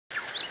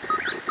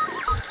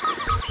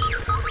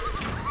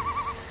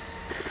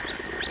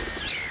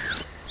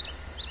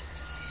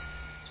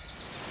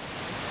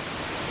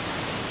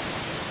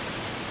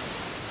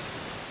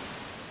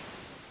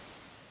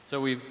So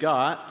we've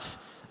got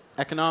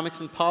economics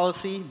and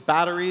policy,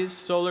 batteries,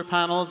 solar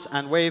panels,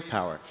 and wave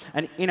power.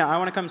 And I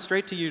want to come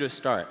straight to you to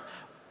start.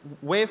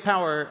 Wave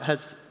power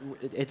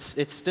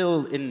it's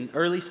still in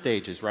early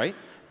stages, right?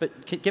 But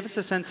give us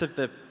a sense of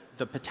the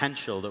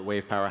potential that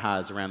wave power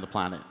has around the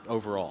planet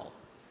overall.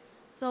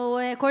 So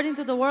according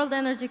to the World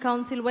Energy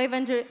Council, wave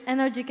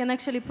energy can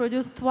actually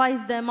produce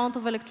twice the amount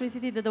of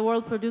electricity that the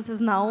world produces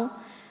now.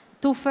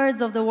 2/3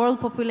 of the world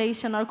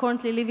population are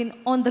currently living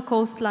on the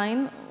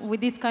coastline.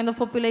 With this kind of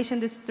population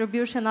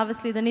distribution,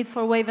 obviously the need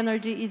for wave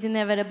energy is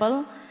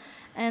inevitable.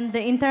 And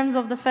in terms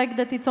of the fact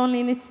that it's only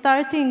in its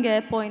starting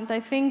point, I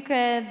think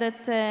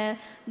that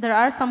there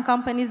are some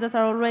companies that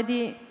are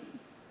already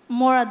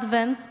more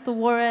advanced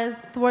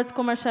towards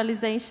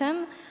commercialization.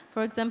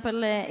 For example,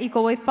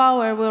 EcoWave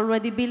Power, we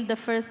already built the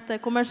first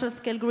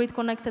commercial-scale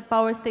grid-connected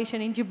power station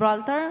in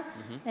Gibraltar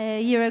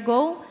a year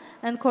ago.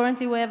 And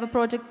currently, we have a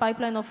project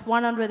pipeline of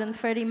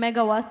 130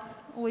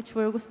 megawatts, which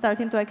we're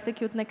starting to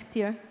execute next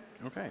year.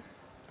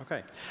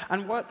 Okay. And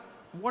what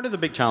are the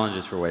big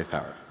challenges for wave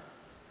power?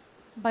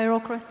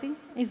 Bureaucracy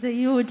is a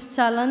huge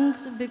challenge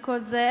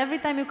because every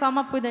time you come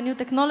up with a new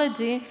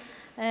technology,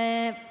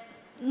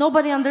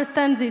 nobody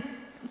understands it.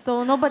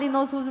 So nobody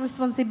knows whose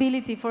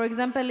responsibility. For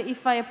example,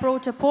 if I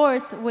approach a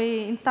port, we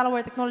install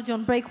our technology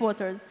on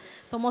breakwaters.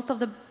 So most of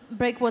the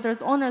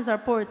breakwaters owners are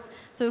ports.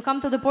 So you come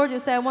to the port, you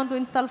say, I want to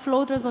install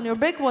floaters on your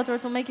breakwater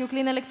to make you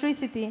clean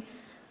electricity.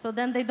 So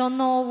then they don't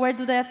know where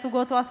do they have to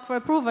go to ask for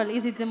approval.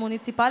 Is it the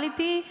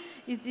municipality?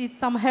 Is it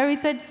some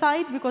heritage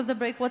site because the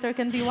breakwater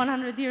can be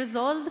 100 years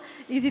old?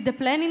 Is it the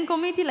planning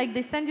committee? Like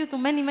they send you to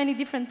many, many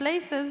different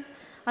places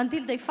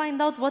until they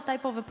find out what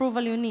type of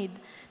approval you need.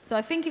 So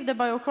I think if the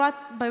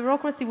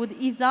bureaucracy would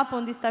ease up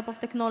on this type of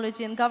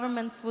technology and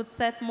governments would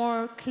set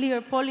more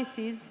clear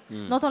policies,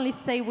 not only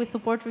say we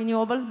support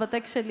renewables, but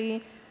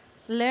actually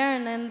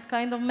learn and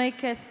kind of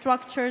make a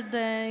structured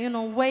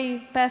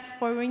path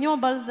for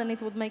renewables, then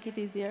it would make it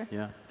easier.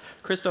 Yeah.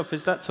 Christophe,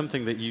 is that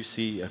something that you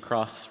see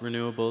across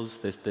renewables,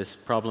 this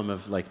problem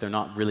of they're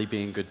not really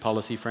being good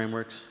policy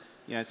frameworks?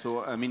 Yeah,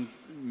 so I mean,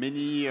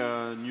 many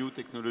new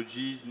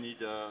technologies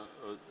need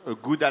a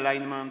good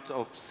alignment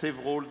of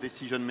several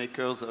decision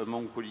makers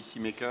among policy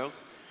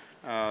makers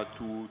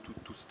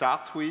to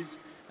start with.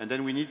 And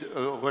then we need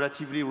a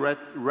relatively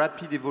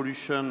rapid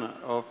evolution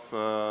of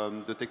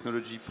the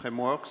technology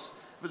frameworks,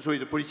 sorry,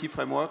 the policy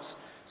frameworks,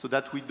 so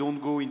that we don't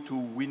go into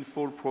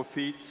windfall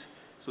profit.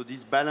 So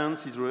this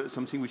balance is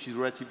something which is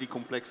relatively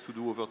complex to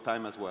do over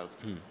time as well.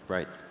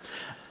 Right.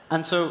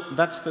 And so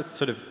that's the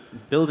sort of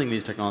building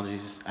these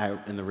technologies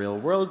out in the real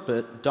world.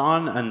 But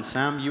Don and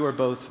Sam, you are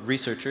both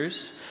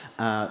researchers,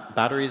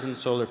 batteries and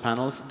solar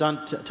panels.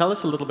 Don, tell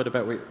us a little bit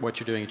about what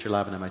you're doing at your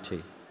lab at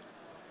MIT.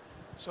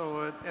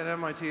 So at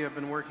MIT, I've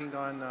been working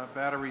on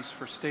batteries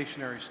for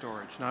stationary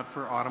storage, not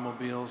for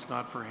automobiles,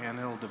 not for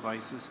handheld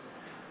devices.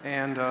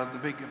 And the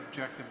big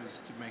objective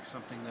is to make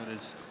something that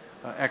is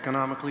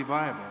economically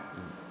viable.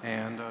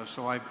 And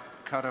so I've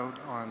cut out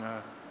on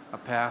a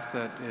path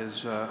that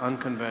is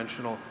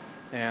unconventional,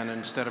 and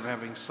instead of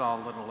having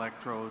solid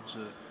electrodes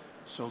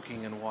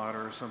soaking in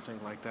water or something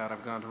like that,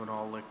 I've gone to an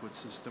all-liquid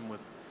system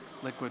with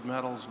liquid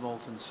metals,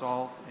 molten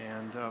salt,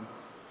 and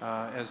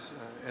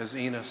as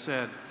Ina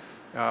said,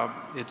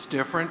 it's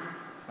different.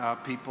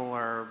 People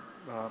are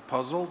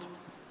puzzled.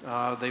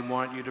 They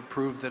want you to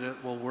prove that it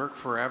will work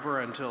forever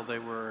until they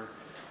were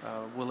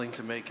willing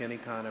to make any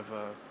kind of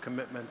a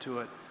commitment to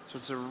it. So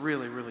it's a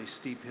really, really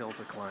steep hill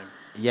to climb.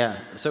 Yeah.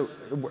 So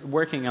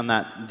working on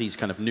these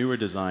kind of newer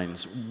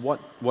designs,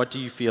 what do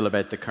you feel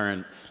about the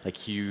current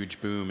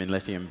huge boom in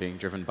lithium being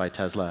driven by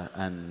Tesla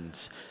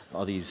and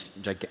all these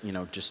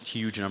just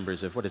huge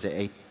numbers of, what is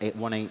it,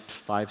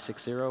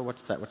 18560?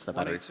 What's that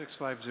battery?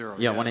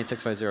 18650. Yeah,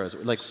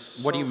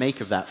 18650. What do you make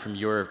of that from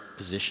your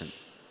position?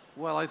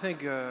 Well, I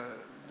think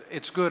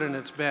it's good and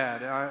it's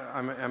bad.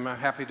 I'm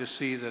happy to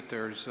see that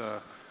there's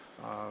a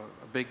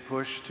big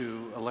push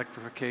to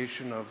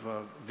electrification of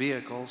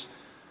vehicles.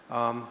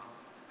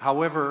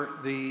 However,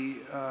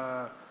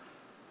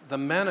 the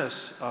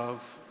menace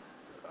of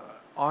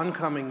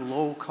oncoming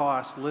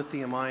low-cost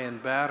lithium-ion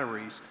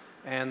batteries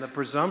and the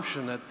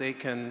presumption that they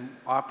can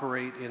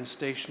operate in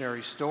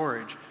stationary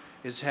storage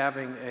is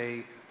having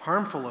a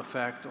harmful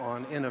effect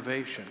on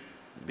innovation,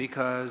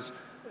 because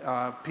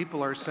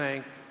people are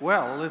saying,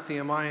 well,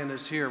 lithium-ion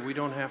is here, we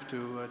don't have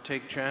to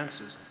take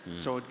chances.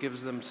 So it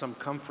gives them some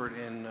comfort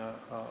in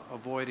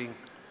avoiding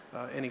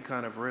any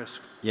kind of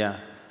risk. Yeah.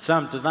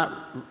 Sam, does that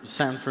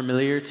sound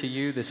familiar to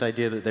you, this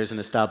idea that there's an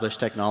established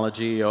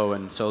technology,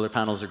 and solar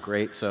panels are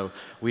great, so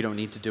we don't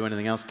need to do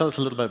anything else? Tell us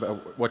a little bit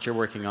about what you're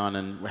working on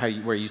and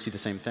where you see the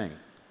same thing.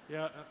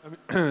 Yeah,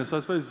 so I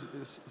suppose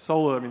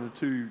solar, the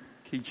two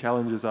key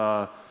challenges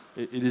are,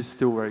 it is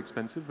still very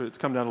expensive, but it's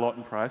come down a lot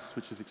in price,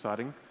 which is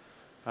exciting.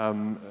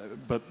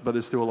 But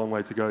there's still a long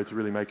way to go to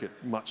really make it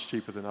much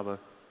cheaper than other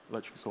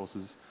electric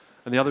sources.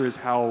 And the other is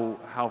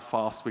how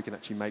fast we can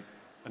actually make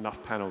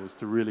enough panels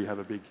to really have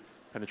a big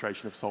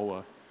penetration of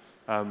solar.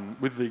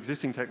 With the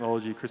existing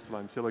technology,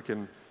 crystalline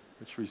silicon,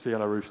 which we see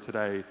on our roof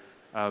today,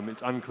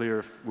 It's unclear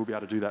if we'll be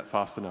able to do that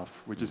fast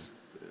enough.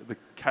 The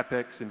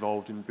capex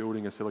involved in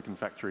building a silicon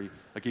factory,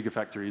 a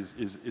gigafactory,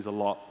 is a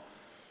lot.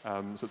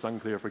 So it's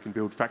unclear if we can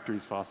build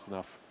factories fast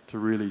enough to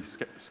really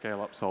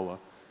scale up solar.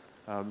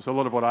 So a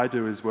lot of what I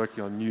do is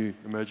working on new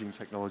emerging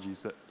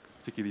technologies, that,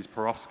 particularly these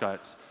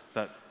perovskites,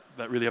 that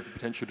really have the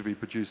potential to be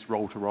produced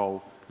roll to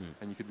roll.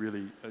 And you could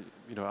really,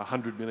 a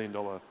 $100 million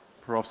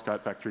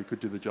perovskite factory could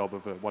do the job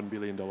of a $1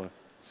 billion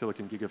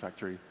silicon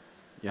gigafactory.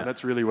 Yeah. And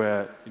that's really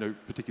where,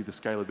 particularly the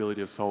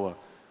scalability of solar,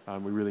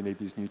 we really need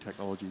these new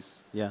technologies.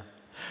 Yeah.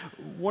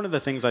 One of the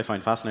things I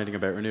find fascinating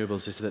about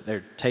renewables is that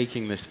they're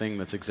taking this thing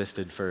that's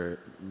existed for,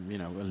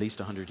 at least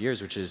 100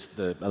 years, which is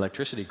the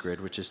electricity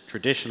grid, which is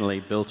traditionally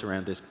built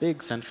around this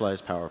big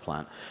centralized power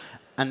plant.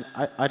 And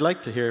I'd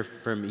like to hear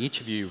from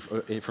each of you,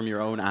 from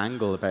your own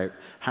angle, about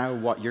how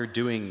what you're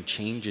doing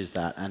changes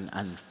that,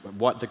 and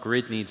what the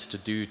grid needs to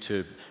do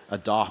to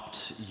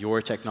adopt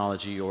your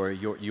technology or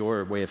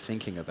your way of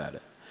thinking about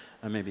it.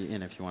 And maybe,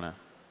 Ian, if you want to.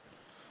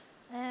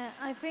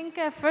 I think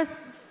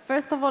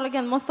first of all,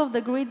 again, most of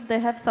the grids, they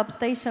have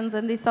substations,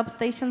 and these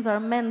substations are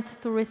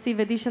meant to receive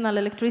additional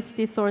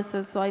electricity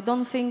sources. So I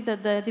don't think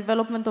that the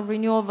development of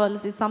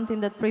renewables is something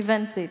that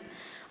prevents it.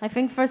 I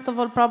think, first of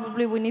all,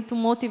 probably we need to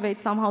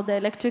motivate somehow the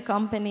electric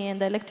company and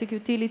the electric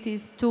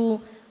utilities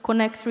to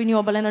connect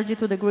renewable energy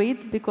to the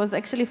grid, because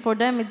actually for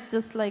them it's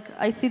just like,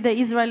 I see the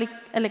Israeli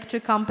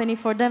electric company,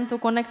 for them to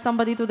connect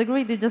somebody to the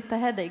grid is just a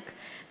headache.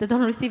 They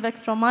don't receive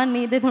extra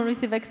money, they don't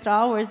receive extra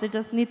hours, they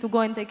just need to go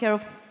and take care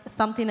of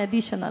something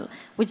additional,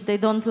 which they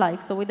don't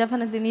like. So we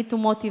definitely need to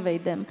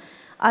motivate them.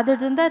 Other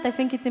than that, I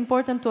think it's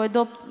important to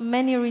adopt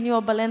many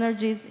renewable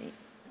energies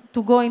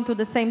to go into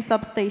the same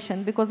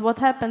substation, because what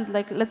happens,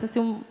 like, let's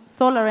assume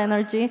solar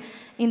energy,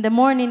 in the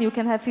morning you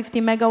can have 50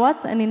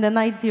 megawatts and in the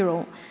night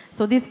 0.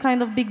 So this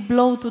kind of big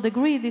blow to the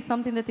grid is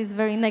something that is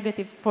very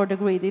negative for the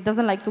grid. It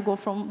doesn't like to go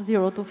from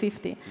 0 to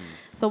 50.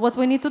 So what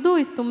we need to do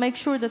is to make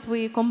sure that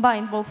we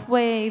combine both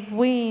wave,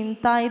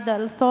 wind,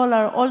 tidal,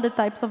 solar, all the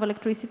types of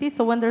electricity.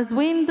 So when there's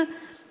wind,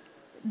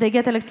 they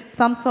get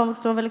some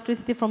sort of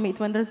electricity from it.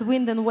 When there's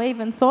wind and wave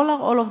and solar,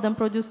 all of them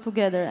produce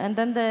together. And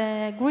then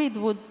the grid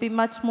would be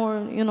much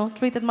more,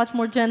 treated much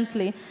more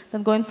gently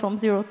than going from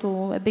 0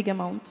 to a big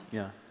amount.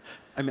 Yeah.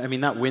 I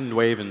mean, that wind,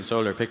 wave, and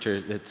solar picture,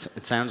 it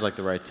sounds like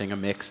the right thing, a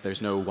mix.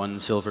 There's no one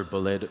silver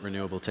bullet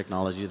renewable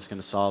technology that's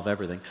going to solve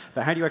everything.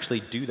 But how do you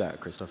actually do that,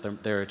 Christophe?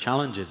 There are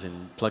challenges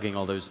in plugging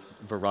all those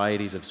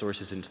varieties of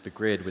sources into the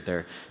grid with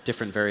their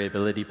different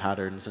variability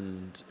patterns.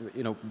 And,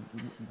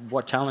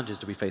 what challenges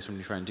do we face when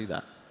we try and do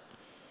that?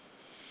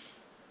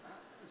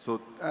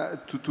 So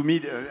to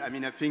me,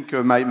 I think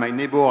my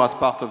neighbor has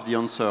part of the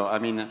answer.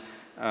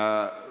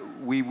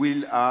 We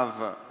will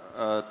have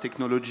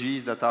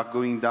technologies that are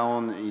going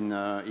down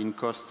in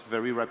cost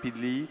very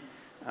rapidly,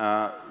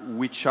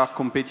 which are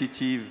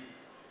competitive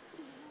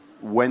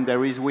when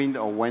there is wind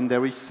or when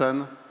there is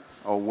sun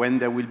or when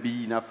there will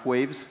be enough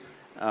waves,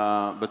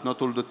 but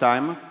not all the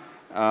time.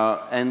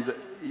 And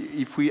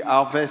if we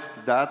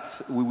harvest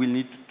that, we will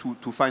need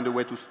to find a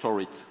way to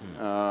store it.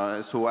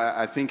 So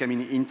I think,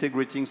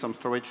 integrating some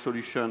storage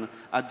solution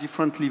at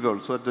different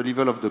levels, so at the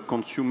level of the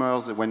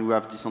consumers when we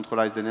have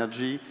decentralized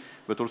energy,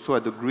 but also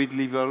at the grid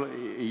level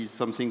is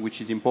something which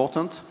is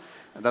important.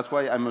 And that's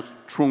why I'm a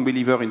strong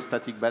believer in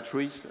static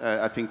batteries.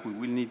 I think we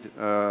will need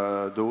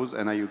those,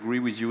 and I agree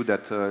with you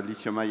that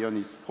lithium-ion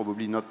is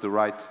probably not the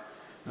right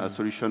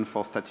solution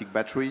for static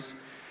batteries.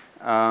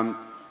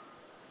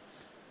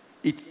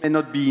 It may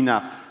not be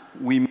enough.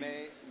 We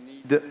may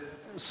need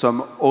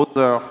some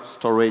other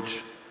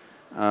storage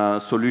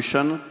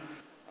solution,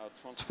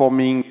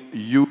 transforming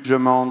huge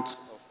amounts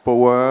of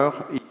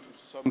power into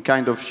some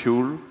kind of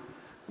fuel,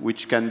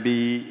 which can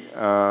be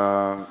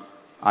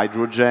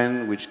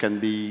hydrogen, which can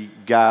be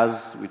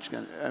gas,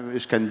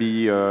 which can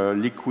be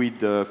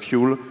liquid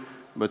fuel.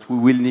 But we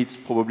will need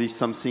probably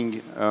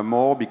something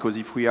more, because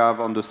if we have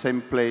on the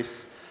same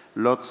place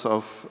lots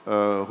of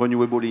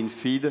renewable in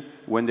feed,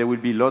 when there will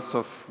be lots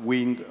of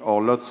wind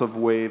or lots of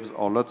waves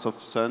or lots of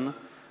sun,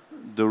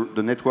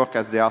 the network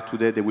as they are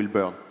today, they will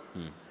burn.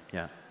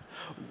 Yeah.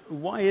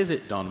 Why is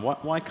it done?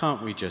 Why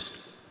can't we just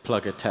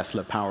plug a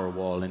Tesla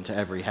Powerwall into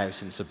every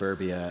house in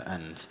suburbia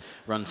and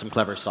run some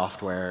clever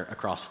software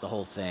across the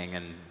whole thing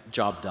and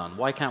job done?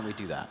 Why can't we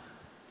do that?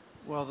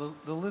 Well,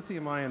 the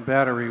lithium-ion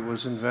battery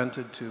was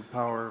invented to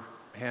power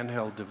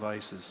handheld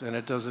devices, and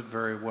it does it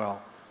very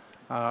well.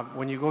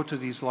 When you go to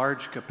these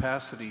large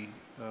capacity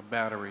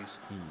batteries,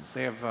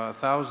 they have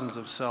thousands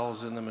of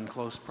cells in them in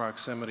close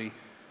proximity,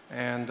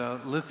 and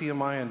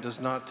lithium-ion does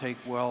not take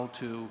well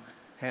to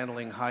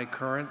handling high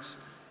currents.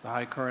 The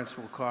high currents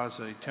will cause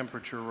a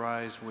temperature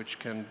rise, which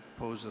can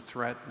pose a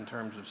threat in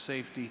terms of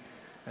safety,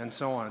 and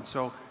so on.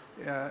 So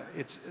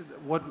it's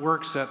what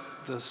works at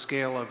the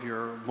scale of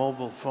your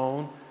mobile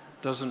phone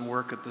doesn't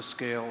work at the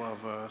scale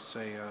of,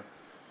 say,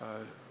 a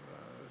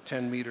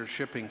 10-meter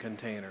shipping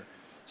container.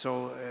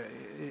 So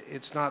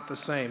it's not the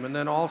same. And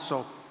then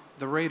also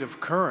the rate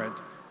of current,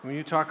 when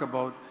you talk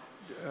about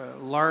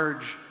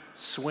large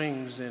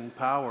swings in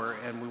power,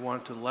 and we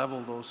want to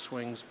level those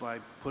swings by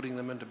putting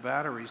them into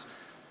batteries,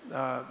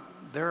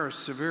 there are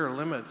severe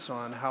limits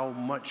on how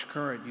much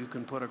current you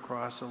can put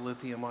across a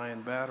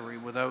lithium-ion battery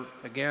without,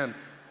 again,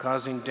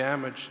 causing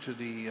damage to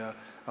the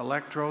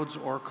electrodes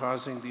or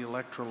causing the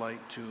electrolyte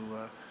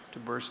to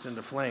burst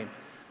into flame.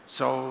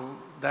 So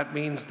that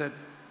means that,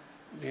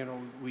 you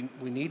know,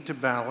 we need to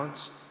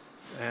balance,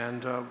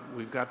 and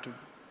we've got to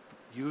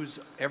use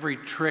every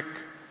trick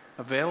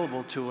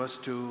available to us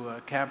to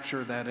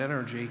capture that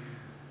energy.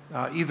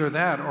 Either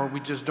that, or we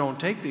just don't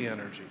take the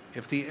energy.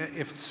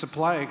 If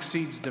supply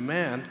exceeds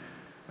demand,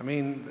 I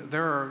mean,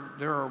 there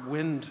are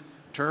wind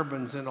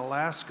turbines in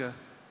Alaska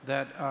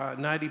that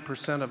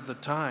 90% of the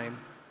time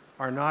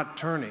are not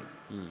turning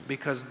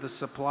because the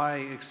supply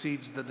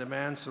exceeds the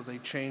demand, so they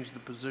change the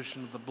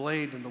position of the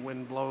blade and the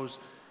wind blows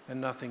and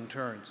nothing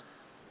turns.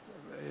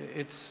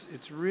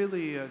 It's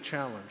really a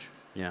challenge.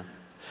 Yeah.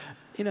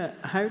 You know,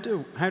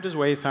 how does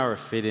wave power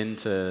fit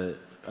into,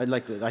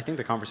 I think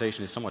the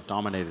conversation is somewhat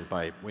dominated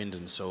by wind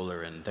and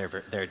solar and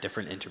their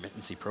different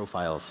intermittency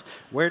profiles.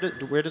 Where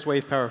does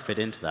wave power fit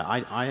into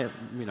that?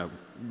 You know,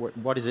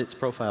 what is its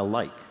profile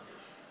like?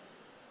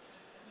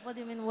 What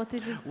do you mean? What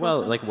is its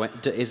profile? Well, like,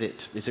 is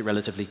it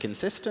relatively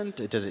consistent?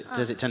 Does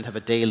it tend to have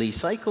a daily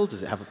cycle?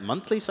 Does it have a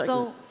monthly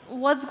cycle? So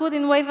what's good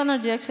in wave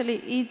energy actually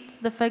it's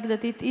the fact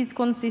that it is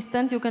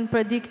consistent. You can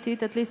predict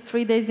it at least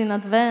 3 days in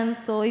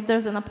advance. So if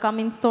there's an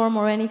upcoming storm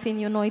or anything,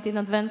 you know it in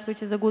advance,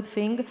 which is a good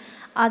thing.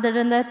 Other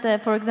than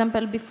that, for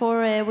example,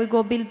 before we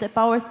go build a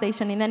power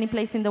station in any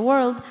place in the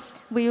world,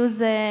 we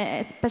use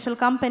a special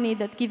company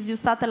that gives you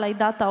satellite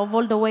data of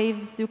all the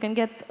waves. You can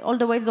get all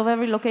the waves of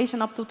every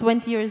location up to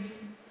 20 years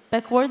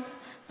backwards,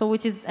 so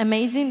which is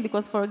amazing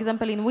because, for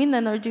example, in wind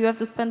energy, you have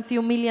to spend a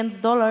few millions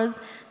of dollars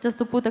just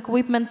to put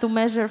equipment to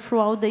measure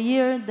throughout the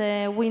year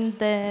the wind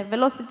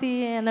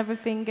velocity and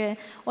everything,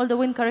 all the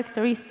wind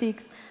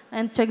characteristics,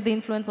 and check the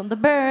influence on the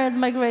bird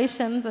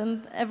migrations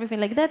and everything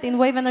like that. In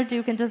wave energy,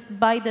 you can just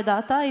buy the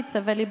data. It's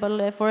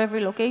available for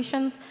every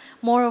locations.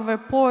 Moreover,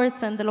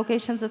 ports and the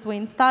locations that we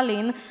install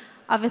in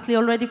obviously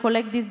already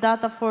collect this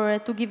data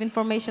to give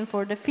information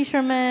for the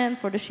fishermen,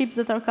 for the ships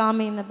that are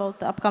coming, about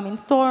the upcoming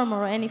storm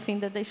or anything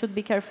that they should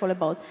be careful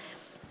about.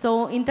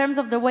 So in terms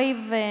of the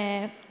wave,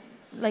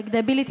 like the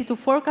ability to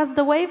forecast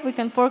the wave, we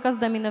can forecast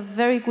them in a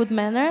very good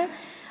manner.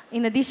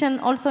 In addition,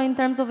 also in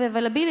terms of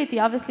availability,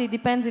 obviously it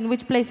depends in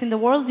which place in the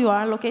world you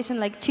are. Location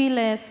like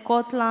Chile,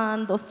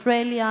 Scotland,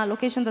 Australia,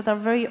 locations that are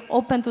very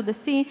open to the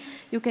sea,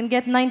 you can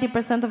get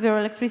 90% of your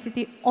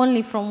electricity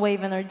only from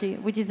wave energy,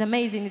 which is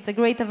amazing. It's a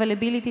great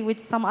availability, which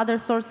some other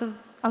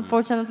sources,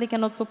 unfortunately,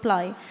 cannot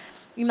supply.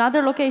 In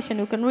other locations,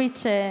 you can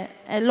reach a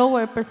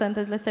lower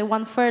percentage, let's say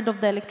 1/3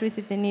 of the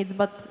electricity needs,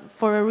 but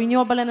for a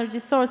renewable energy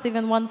source,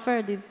 even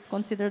 1/3 is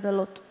considered a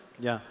lot.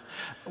 Yeah.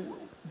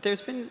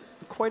 There's been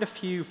quite a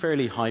few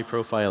fairly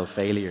high-profile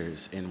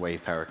failures in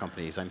wave power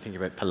companies. I'm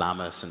thinking about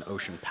Palamas and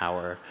Ocean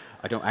Power.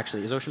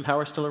 Is Ocean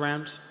Power still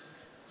around?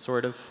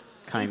 Sort of?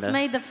 Kind of? It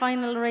made the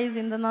final raise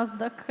in the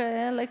NASDAQ,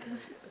 kind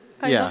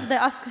of, they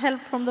ask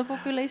help from the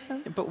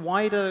population. But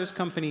why do those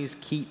companies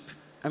keep,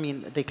 I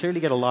mean, they clearly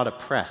get a lot of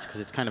press because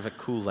it's kind of a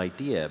cool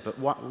idea, but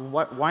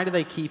why do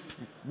they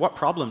what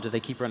problem do they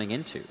keep running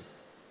into?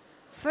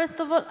 First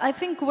of all, I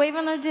think wave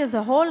energy as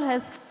a whole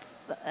has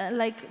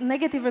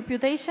negative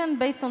reputation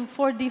based on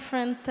 4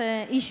 different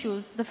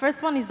issues. The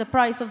first one is the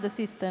price of the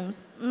systems.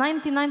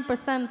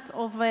 99%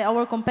 of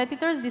our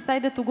competitors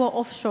decided to go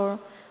offshore.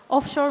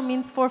 Offshore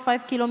means 4 or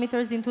 5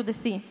 kilometers into the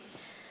sea.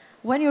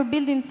 When you're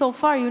building so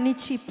far, you need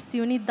ships,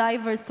 you need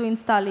divers to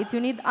install it,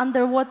 you need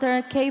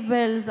underwater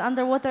cables,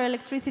 underwater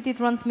electricity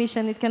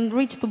transmission. It can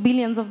reach to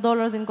billions of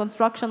dollars in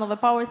construction of a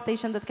power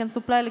station that can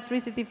supply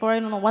electricity for,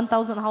 I don't know,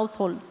 1,000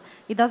 households.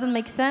 It doesn't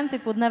make sense.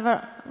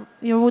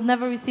 You would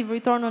never receive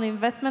return on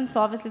investment,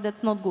 so obviously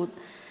that's not good.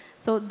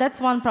 So that's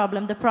one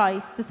problem, the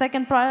price. The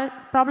second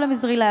problem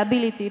is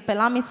reliability.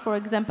 Pelamis, for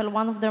example,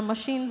 one of their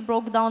machines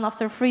broke down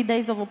after 3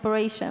 days of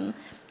operation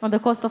on the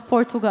coast of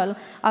Portugal.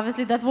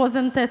 Obviously, that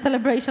wasn't a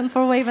celebration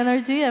for wave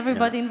energy.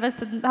 Everybody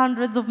invested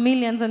hundreds of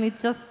millions, and it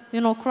just,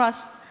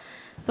 crashed.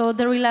 So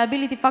the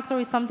reliability factor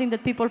is something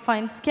that people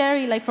find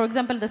scary. Like, for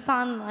example, the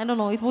sun, I don't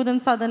know, it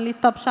wouldn't suddenly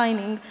stop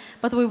shining.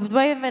 But with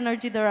wave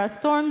energy, there are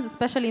storms,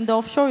 especially in the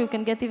offshore. You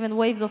can get even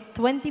waves of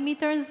 20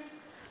 meters.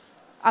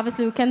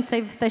 Obviously, you can't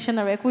save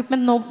stationary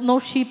equipment. No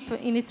ship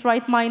in its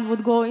right mind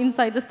would go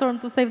inside the storm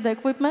to save the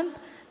equipment.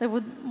 They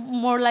would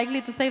more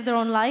likely to save their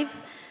own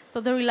lives. So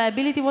the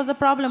reliability was a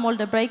problem, all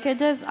the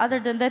breakages. Other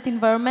than that,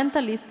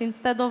 environmentalists,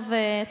 instead of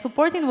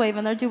supporting wave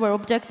energy, were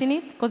objecting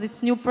it because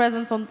it's new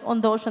presence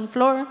on the ocean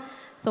floor.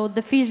 So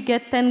the fish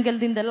get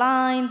tangled in the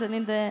lines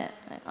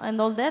and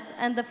all that.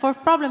 And the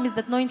fourth problem is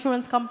that no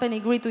insurance company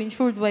agreed to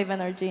insure wave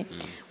energy.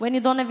 When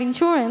you don't have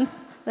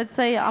insurance, let's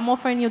say I'm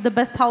offering you the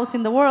best house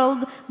in the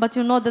world, but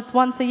you know that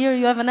once a year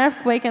you have an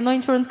earthquake and no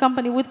insurance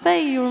company would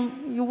pay,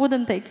 you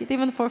wouldn't take it,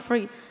 even for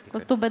free. It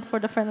was too bad for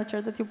the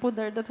furniture that you put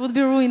there. That would be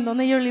ruined on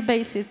a yearly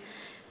basis.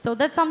 So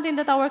that's something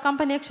that our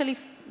company actually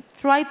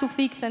try to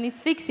fix and is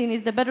fixing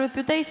is the bad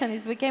reputation.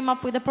 Is we came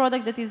up with a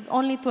product that is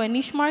only to a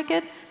niche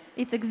market.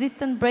 It's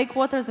existent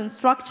breakwaters and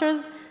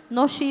structures,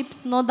 no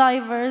ships, no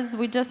divers.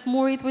 We just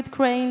moor it with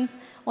cranes.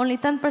 Only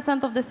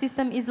 10% of the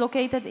system is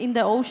located in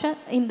the ocean,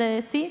 in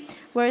the sea,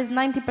 whereas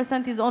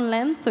 90% is on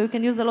land, so you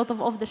can use a lot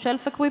of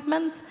off-the-shelf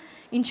equipment.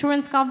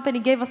 Insurance company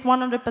gave us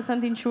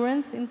 100%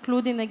 insurance,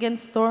 including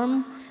against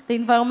storm. The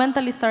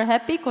environmentalists are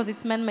happy because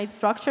it's man-made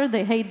structure.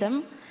 They hate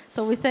them.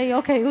 So we say,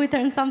 okay, we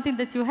turn something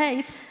that you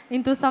hate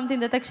into something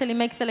that actually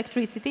makes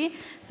electricity.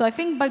 So I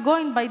think by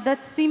going by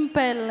that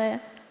simple,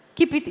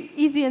 keep it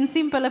easy and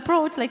simple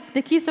approach, like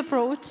the KISS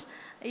approach,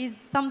 is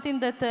something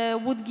that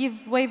would give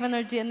wave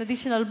energy an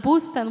additional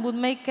boost and would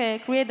make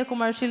create the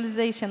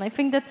commercialization. I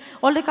think that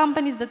all the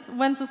companies that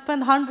went to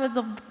spend hundreds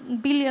of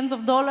billions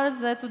of dollars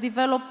to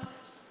develop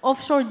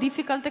offshore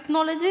difficult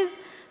technologies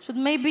should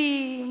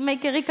maybe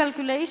make a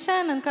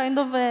recalculation and kind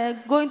of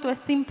go into a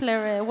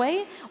simpler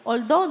way,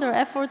 although their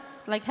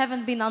efforts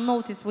haven't been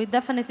unnoticed. We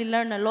definitely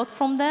learn a lot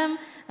from them,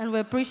 and we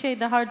appreciate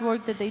the hard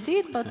work that they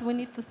did, but we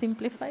need to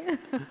simplify it.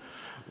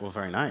 Well,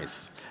 very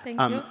nice.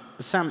 Thank you.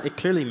 Sam, it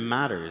clearly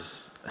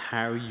matters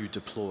how you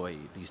deploy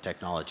these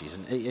technologies.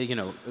 And, you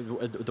know,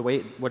 the way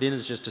what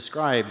Ines just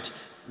described,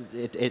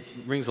 it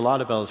rings a lot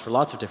of bells for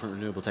lots of different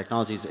renewable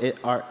technologies.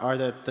 Are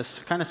the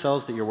kind of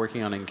cells that you're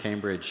working on in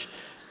Cambridge,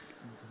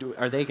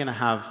 are they going to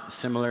have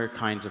similar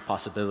kinds of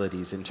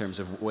possibilities in terms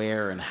of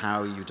where and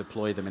how you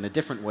deploy them in a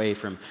different way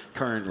from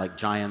current,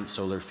 giant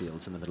solar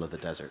fields in the middle of the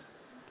desert?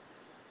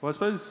 Well, I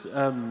suppose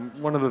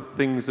one of the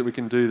things that we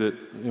can do that,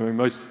 you know, in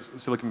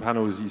most silicon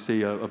panels you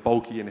see are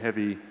bulky and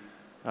heavy.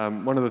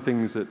 One of the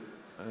things that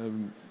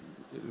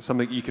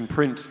something you can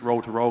print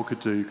roll-to-roll could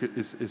do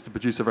is to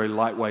produce a very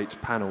lightweight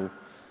panel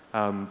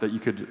that you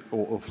could,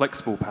 or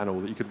flexible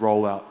panel that you could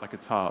roll out like a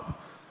tarp.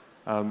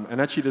 And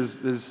actually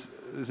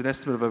there's an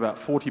estimate of about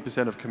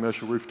 40% of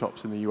commercial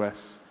rooftops in the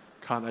US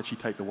can't actually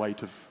take the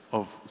weight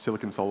of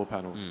silicon solar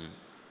panels.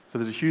 So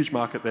there's a huge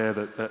market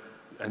there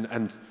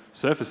and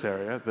surface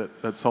area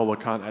that solar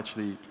can't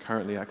actually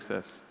currently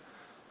access.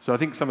 So I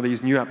think some of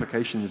these new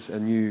applications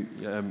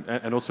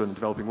and also in the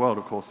developing world,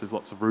 of course, there's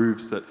lots of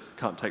roofs that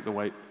can't take the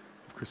weight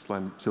of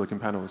crystalline silicon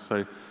panels.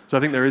 So I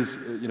think there is,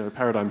 you know, a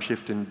paradigm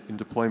shift in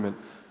deployment.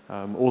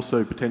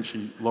 Also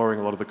potentially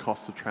lowering a lot of the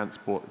costs of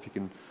transport.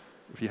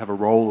 If you have a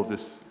roll of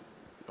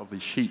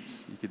these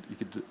sheets, you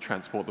could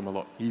transport them a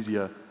lot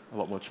easier, a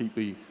lot more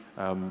cheaply.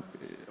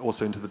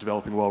 Also into the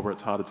developing world where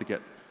it's harder to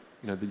get,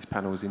 you know, these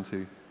panels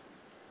into.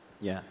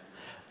 Yeah.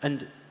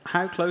 And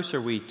how close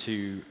are we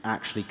to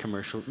actually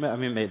commercial? I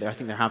mean, I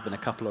think there have been a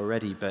couple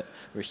already, but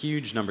there are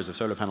huge numbers of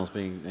solar panels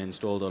being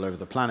installed all over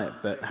the planet.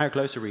 But how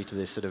close are we to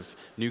this sort of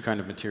new kind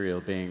of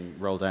material being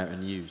rolled out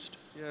and used?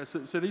 Yeah,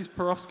 so these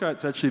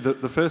perovskites, actually,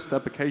 the first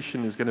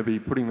application is going to be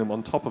putting them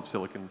on top of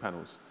silicon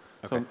panels.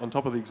 Okay. So on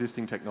top of the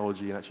existing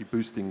technology and actually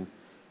boosting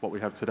what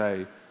we have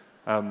today.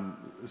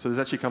 So there's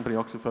actually a company,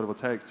 Oxford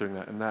Photovoltaics, doing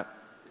that, and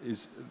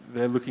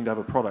they're looking to have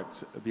a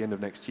product at the end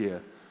of next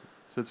year.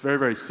 So it's very,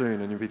 very soon.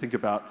 And if you think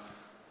about,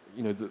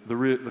 you know,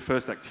 the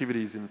first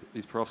activities in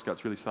these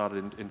perovskites really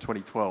started in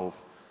 2012.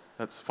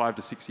 That's 5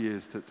 to 6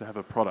 years to have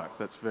a product.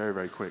 That's very,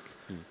 very quick.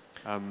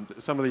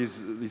 Some of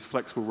these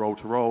flexible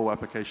roll-to-roll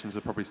applications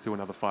are probably still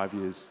another 5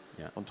 years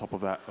on top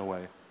of that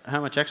away.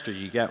 How much extra do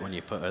you get when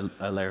you put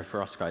a layer of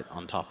perovskite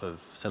on top of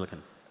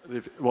silicon?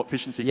 What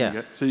efficiency can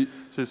you get?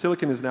 So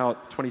silicon is now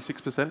at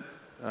 26%.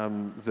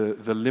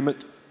 The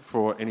limit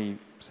for any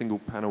single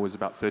panel is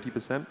about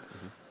 30%.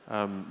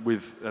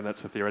 And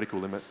that's a theoretical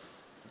limit.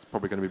 It's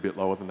probably going to be a bit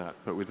lower than that.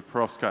 But with the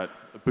perovskite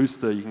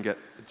booster, you can get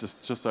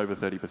just over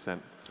 30%.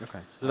 Okay,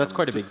 so that's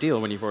quite a big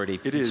deal when you've already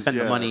spent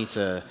the money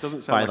to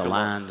buy the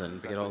land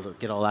and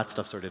get all that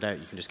stuff sorted out.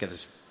 You can just get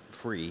this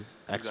free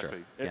extra.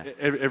 Exactly.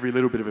 Yeah. Every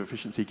little bit of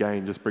efficiency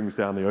gain just brings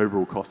down the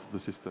overall cost of the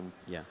system.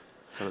 Yeah.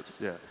 So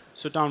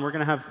So Don, we're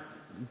going to have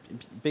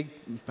big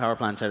power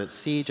plants out at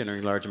sea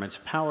generating large amounts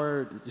of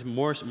power,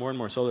 more and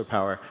more solar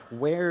power.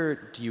 Where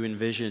do you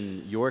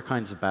envision your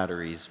kinds of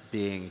batteries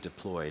being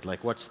deployed?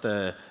 Like, what's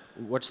the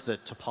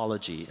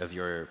topology of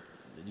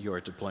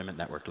your deployment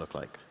network look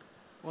like?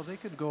 Well, they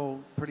could go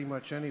pretty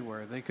much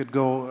anywhere. They could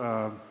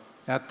go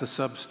at the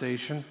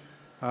substation,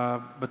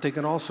 but they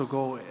can also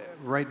go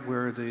right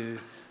where the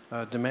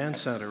demand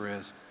center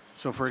is.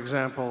 So, for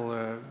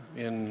example,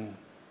 in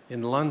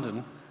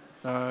London,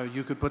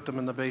 you could put them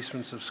in the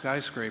basements of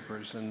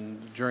skyscrapers,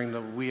 and during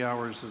the wee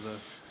hours of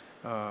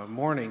the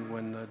morning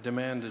when the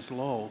demand is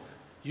low,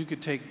 you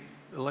could take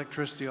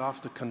electricity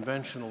off the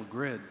conventional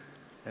grid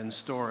and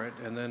store it,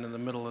 and then in the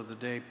middle of the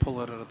day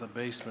pull it out of the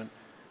basement.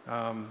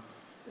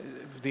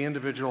 The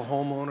individual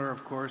homeowner,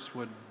 of course,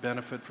 would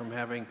benefit from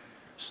having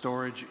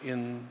storage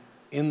in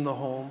the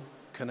home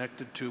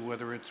connected to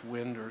whether it's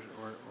wind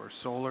or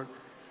solar.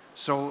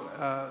 So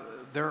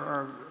there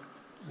are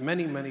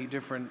many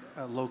different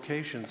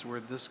locations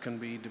where this can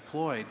be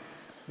deployed,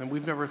 and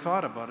we've never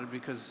thought about it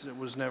because it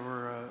was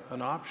never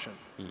an option.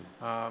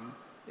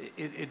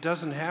 It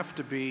doesn't have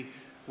to be,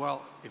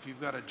 well, if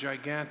you've got a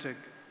gigantic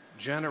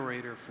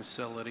generator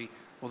facility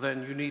well,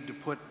 then you need to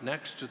put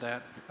next to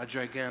that a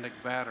gigantic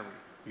battery.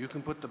 You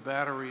can put the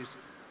batteries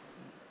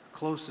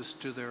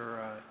closest to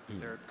their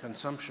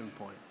consumption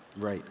point.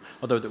 Right.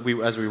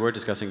 Although as we were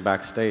discussing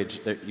backstage,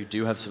 you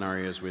do have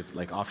scenarios with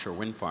like offshore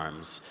wind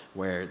farms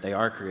where they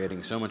are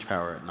creating so much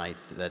power at night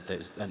that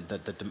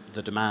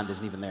the demand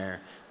isn't even there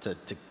to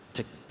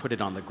put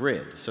it on the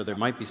grid. So there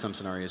might be some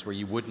scenarios where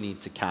you would need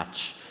to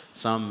catch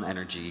some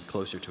energy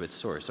closer to its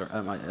source. Or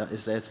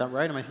is that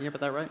right? Am I thinking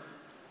about that right?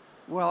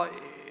 Well,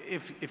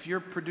 if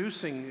you're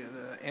producing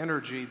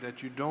energy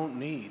that you don't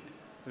need,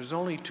 there's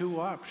only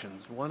two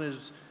options. One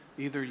is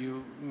either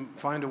you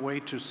find a way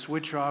to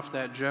switch off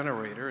that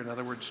generator, in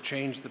other words,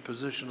 change the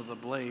position of the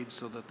blades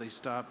so that they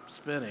stop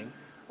spinning,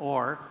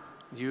 or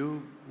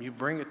you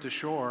bring it to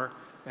shore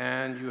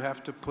and you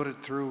have to put it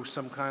through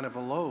some kind of a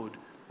load.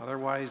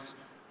 Otherwise,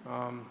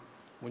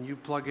 when you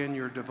plug in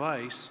your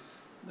device,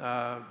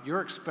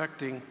 you're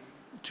expecting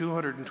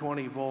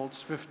 220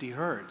 volts, 50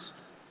 hertz.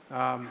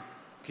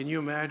 Can you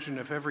imagine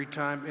if every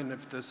time, and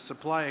if the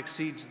supply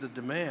exceeds the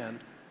demand,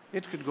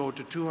 it could go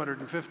to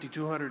 250,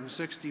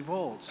 260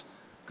 volts. It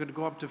could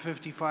go up to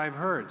 55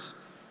 hertz.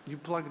 You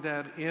plug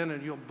that in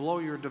and you'll blow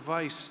your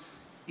device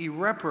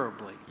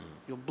irreparably.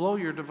 You'll blow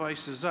your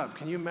devices up.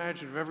 Can you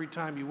imagine if every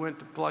time you went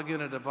to plug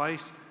in a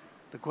device,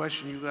 the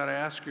question you got to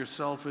ask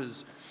yourself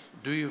is,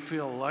 do you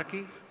feel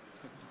lucky?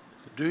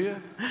 Do you?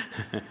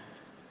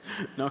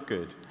 Not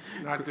good.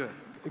 Not good.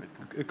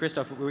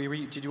 Christophe,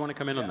 did you want to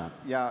come in on that?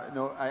 Yeah,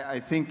 no, I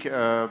think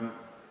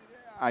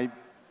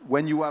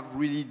when you have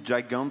really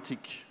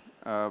gigantic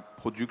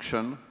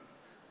production,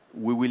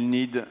 we will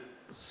need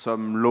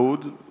some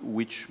load,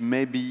 which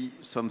may be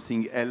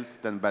something else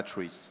than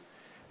batteries.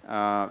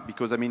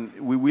 Because, I mean,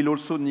 we will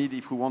also need,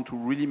 if we want to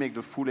really make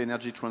the full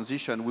energy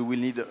transition, we will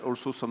need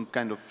also some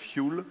kind of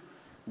fuel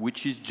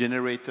which is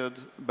generated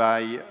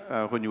by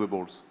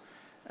renewables.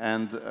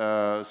 And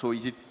so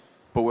is it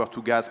power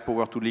to gas,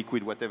 power to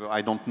liquid, whatever,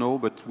 I don't know,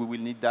 but we will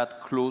need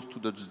that close to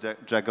the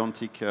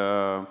gigantic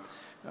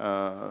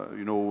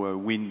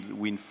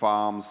wind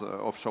farms,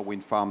 offshore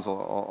wind farms,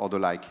 or the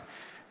like.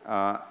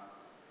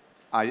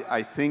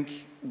 I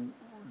think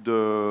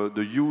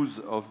the use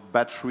of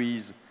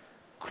batteries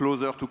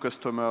closer to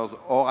customers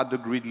or at the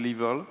grid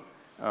level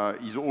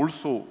is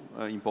also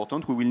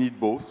important. We will need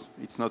both.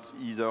 It's not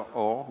either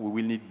or. We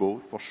will need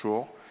both for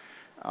sure.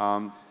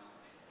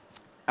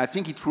 I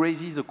think it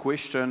raises a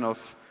question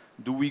of,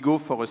 do we go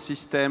for a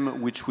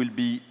system which will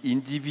be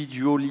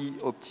individually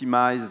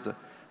optimized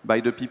by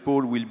the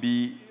people who will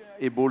be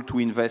able to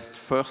invest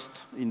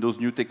first in those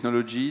new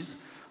technologies,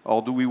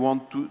 or do we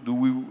want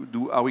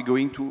to are we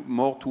going to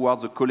more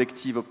towards a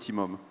collective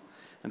optimum?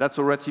 And that's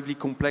a relatively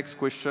complex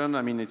question.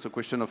 I mean, it's a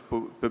question of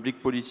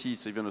public policy.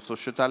 It's even a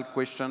societal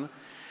question.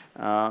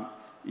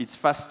 It's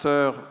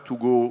faster to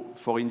go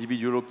for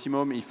individual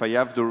optimum if I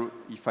have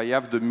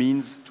the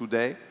means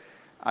today.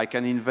 I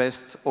can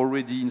invest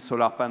already in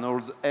solar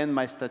panels and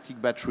my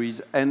static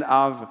batteries and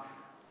have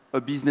a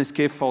business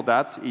case for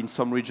that in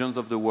some regions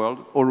of the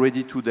world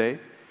already today.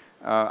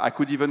 I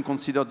could even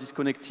consider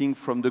disconnecting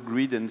from the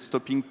grid and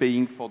stopping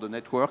paying for the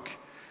network.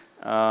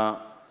 The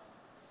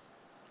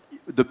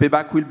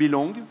payback will be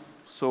long,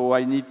 so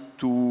I need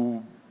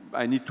to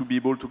be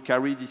able to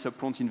carry this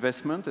upfront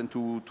investment and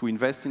to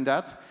invest in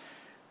that.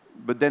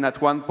 But then at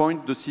one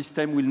point, the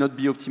system will not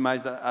be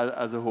optimized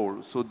as a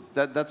whole. So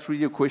that's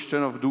really a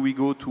question of, do we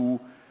go to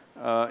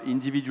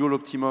individual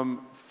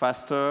optimum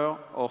faster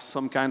or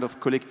some kind of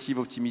collective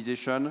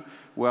optimization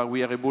where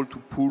we are able to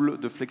pool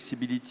the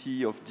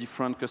flexibility of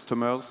different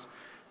customers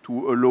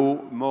to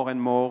allow more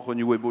and more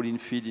renewable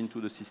infeed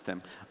into the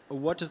system.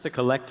 What does the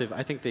collective,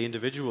 I think the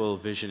individual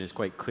vision is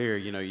quite clear.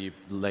 You know, you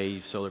lay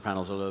solar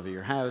panels all over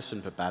your house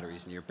and put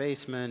batteries in your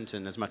basement,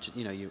 and as much,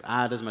 you know, you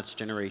add as much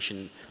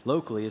generation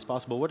locally as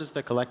possible. What does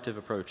the collective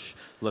approach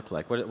look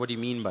like? What do you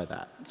mean by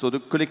that? So the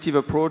collective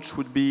approach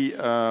would be,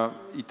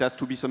 it has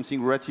to be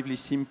something relatively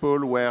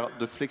simple where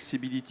the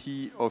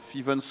flexibility of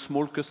even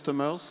small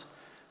customers,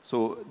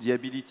 so the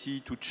ability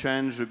to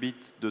change a bit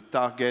the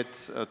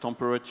target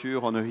temperature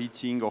on a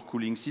heating or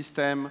cooling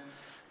system,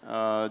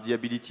 the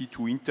ability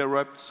to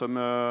interrupt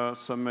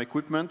some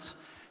equipment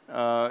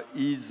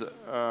is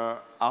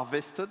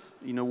harvested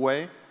in a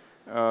way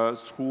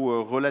through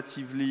a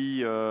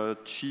relatively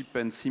cheap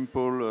and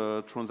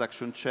simple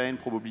transaction chain,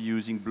 probably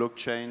using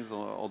blockchains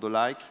or the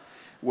like,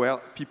 where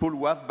people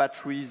who have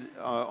batteries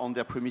on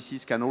their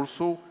premises can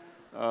also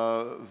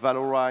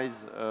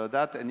valorize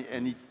that,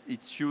 and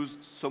it's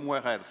used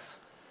somewhere else.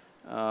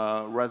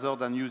 Rather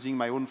than using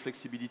my own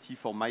flexibility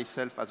for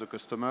myself as a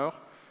customer,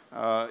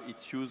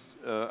 it's used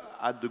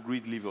at the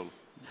grid level.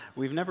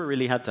 We've never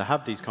really had to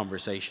have these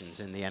conversations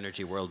in the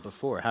energy world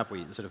before, have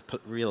we? Sort of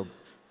real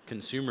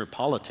consumer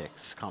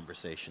politics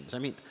conversations. I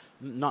mean,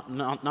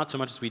 not so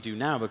much as we do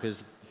now,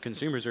 because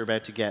consumers are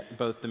about to get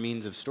both the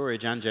means of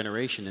storage and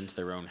generation into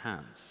their own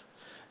hands.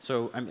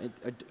 So, I mean,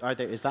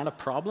 is that a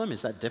problem?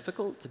 Is that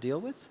difficult to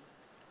deal with?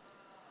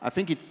 I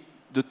think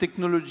the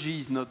technology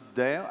is not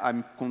there.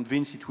 I'm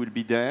convinced it will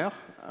be there.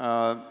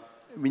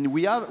 I mean,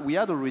 we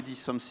had already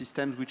some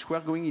systems which were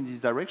going in this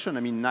direction. I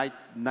mean,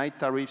 night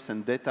tariffs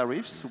and day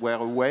tariffs were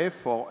a way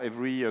for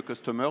every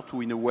customer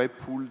to, in a way,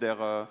 pool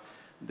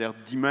their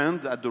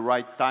demand at the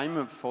right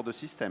time for the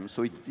system.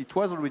 So it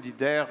was already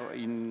there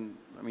in,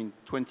 I mean,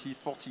 20,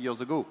 40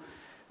 years ago.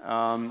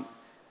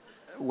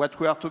 What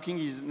we are talking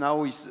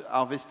now is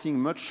harvesting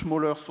much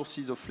smaller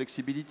sources of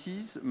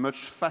flexibilities,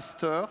 much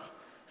faster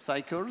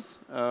cycles.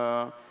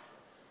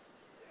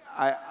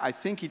 I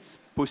think it's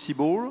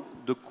possible.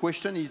 The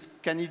question is,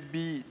 can it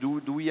be,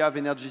 do we have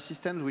energy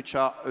systems which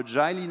are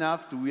agile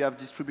enough? Do we have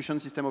distribution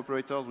system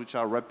operators which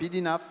are rapid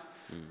enough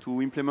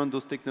to implement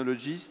those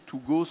technologies to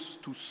go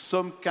to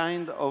some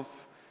kind of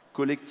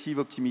collective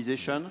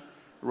optimization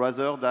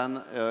rather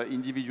than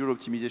individual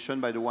optimization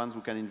by the ones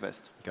who can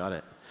invest? Got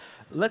it.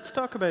 Let's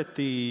talk about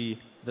the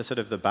sort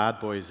of the bad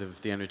boys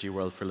of the energy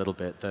world for a little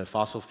bit, the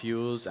fossil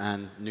fuels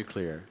and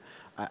nuclear.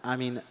 I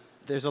mean,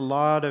 there's a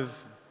lot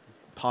of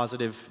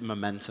positive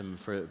momentum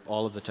for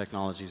all of the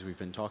technologies we've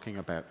been talking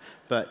about.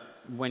 But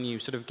when you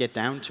sort of get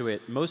down to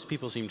it, most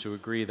people seem to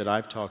agree that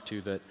I've talked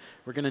to that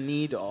we're going to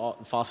need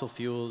fossil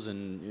fuels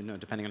and, you know,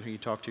 depending on who you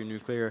talk to,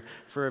 nuclear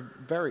for a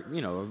very,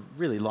 you know, a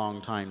really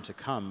long time to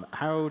come.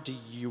 How do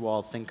you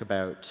all think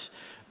about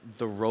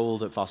the role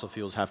that fossil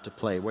fuels have to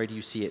play? Where do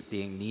you see it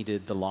being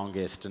needed the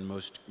longest and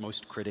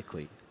most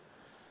critically?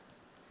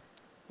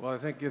 Well, I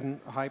think in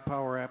high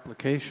power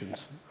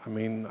applications. I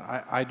mean,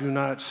 I do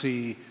not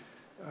see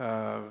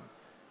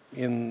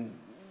in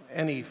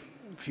any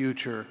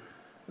future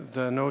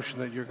the notion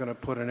that you're going to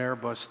put an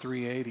Airbus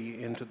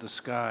 380 into the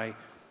sky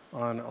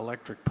on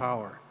electric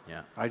power.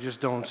 Yeah. I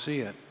just don't see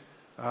it.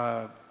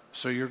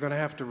 So you're going to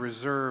have to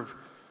reserve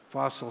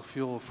fossil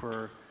fuel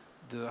for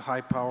the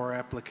high power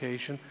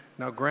application.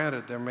 Now,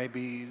 granted, there may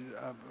be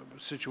a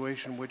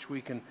situation in which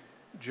we can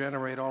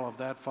generate all of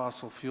that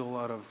fossil fuel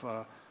out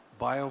of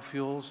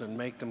biofuels and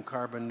make them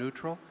carbon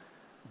neutral,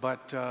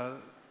 but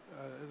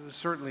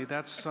certainly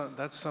that's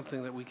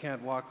something that we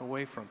can't walk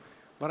away from.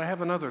 But I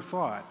have another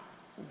thought,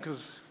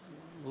 because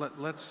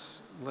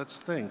let's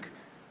think.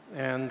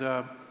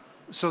 And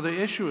so the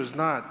issue is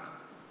not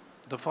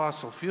the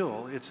fossil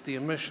fuel, it's the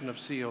emission of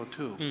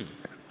CO2.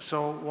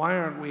 So why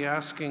aren't we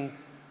asking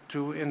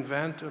to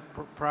invent a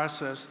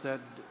process that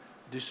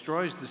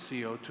destroys the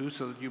CO2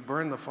 so that you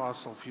burn the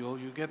fossil fuel,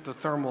 you get the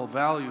thermal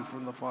value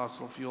from the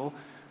fossil fuel,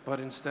 but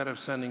instead of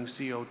sending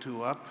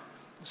CO2 up,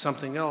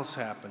 something else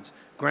happens.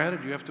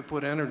 Granted, you have to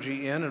put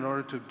energy in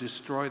order to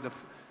destroy the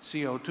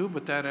CO2,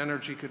 but that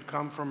energy could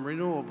come from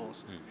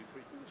renewables.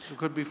 It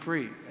could be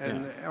free,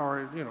 and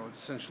or, you know,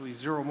 essentially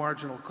zero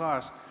marginal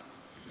cost.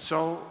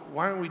 So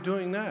why aren't we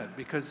doing that?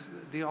 Because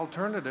the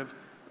alternative,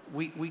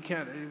 we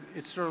can't.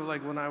 It's sort of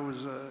like when I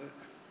was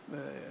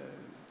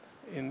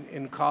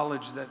in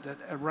college.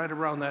 That right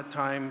around that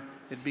time,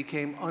 it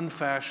became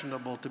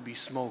unfashionable to be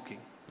smoking.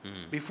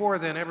 Before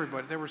then,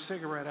 there were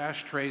cigarette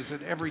ashtrays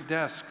at every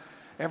desk,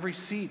 every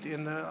seat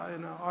in the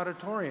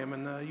auditorium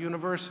in the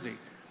university.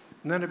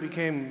 And then it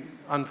became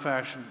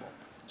unfashionable.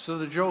 So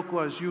the joke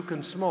was, you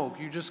can smoke,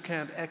 you just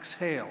can't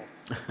exhale.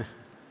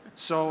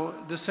 So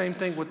the same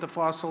thing with the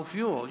fossil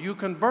fuel. You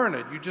can burn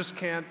it, you just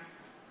can't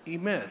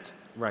emit.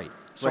 Right.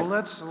 So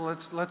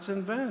let's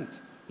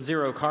invent.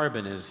 Zero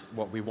carbon is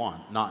what we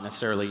want, not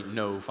necessarily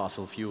no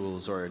fossil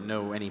fuels or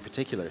no any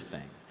particular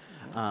thing.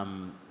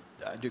 Sam,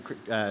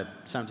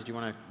 did you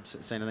want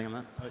to say anything on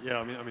that? Yeah,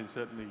 I mean,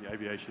 certainly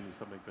aviation is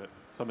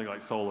something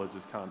like solar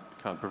just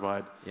can't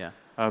provide. Yeah.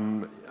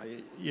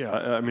 Yeah,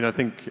 I mean, I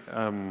think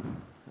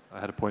I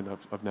had a point.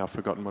 I've now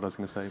forgotten what I was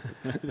going to say.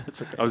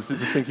 That's okay. I was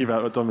just thinking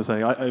about what Don was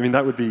saying. I mean,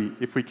 that would be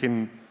if we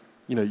can,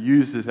 you know,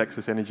 use this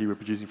excess energy we're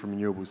producing from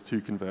renewables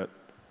to convert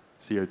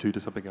CO2 to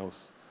something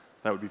else.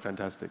 That would be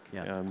fantastic.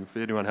 Yeah. If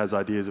anyone has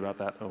ideas about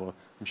that, or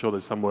I'm sure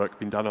there's some work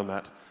being done on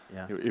that,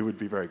 Yeah. it would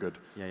be very good.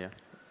 Yeah.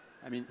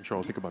 I mean, I'm sure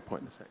I'll think of my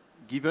point in a sec.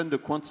 Given the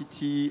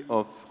quantity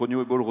of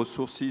renewable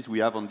resources we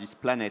have on this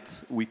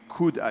planet, we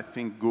could, I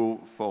think, go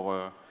for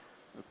a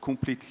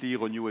completely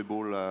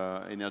renewable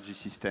energy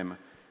system,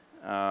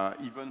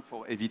 even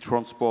for heavy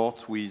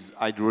transport with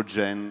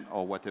hydrogen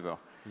or whatever.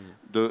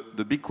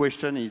 The big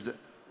question is,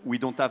 we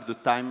don't have the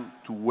time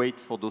to wait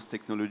for those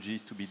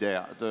technologies to be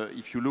there.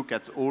 If you look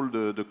at all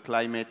the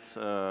climate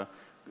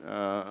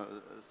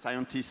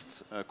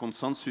scientists'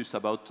 consensus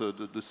about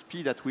the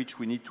speed at which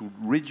we need to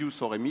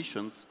reduce our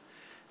emissions,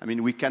 I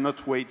mean, we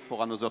cannot wait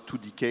for another 2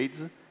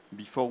 decades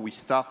before we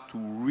start to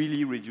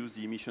really reduce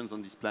the emissions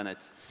on this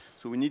planet.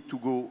 So we need to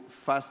go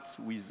fast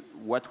with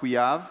what we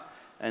have,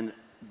 and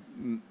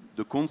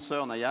the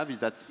concern I have is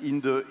that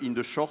in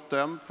the short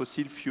term,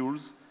 fossil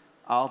fuels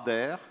are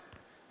there,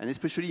 and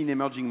especially in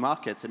emerging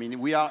markets. I mean,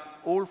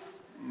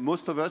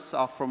 most of us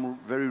are from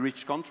very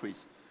rich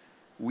countries.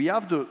 We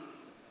have the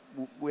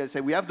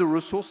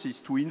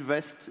resources to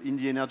invest in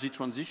the energy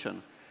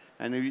transition.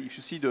 And if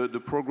you see the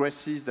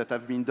progresses that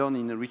have been done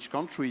in the rich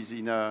countries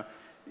in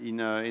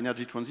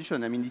energy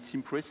transition, I mean, it's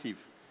impressive.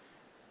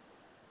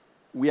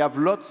 We have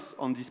lots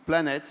on this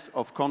planet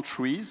of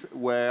countries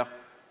where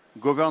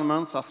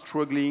governments are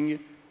struggling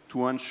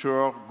to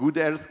ensure good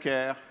health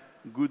care,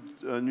 good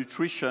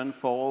nutrition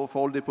for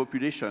all the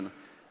population.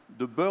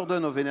 The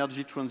burden of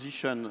energy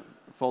transition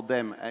for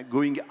them,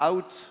 going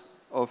out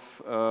of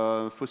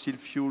fossil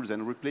fuels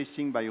and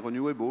replacing by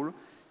renewable,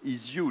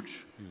 is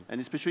huge.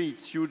 And especially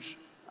it's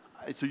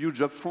a huge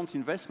upfront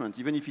investment.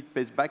 Even if it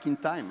pays back in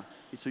time,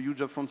 it's a huge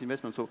upfront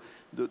investment. So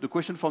the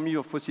question for me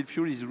of fossil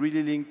fuel is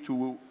really linked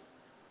to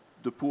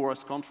the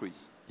poorest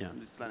countries on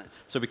this planet.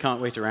 So we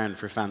can't wait around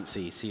for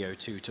fancy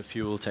CO2 to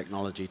fuel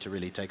technology to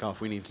really take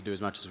off. We need to do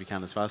as much as we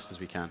can, as fast as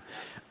we can.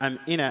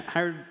 Ina,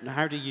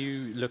 how do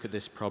you look at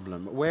this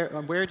problem?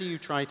 Where do you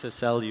try to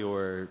sell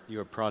your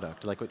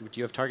product? Like, do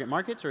you have target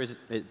markets, or is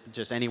it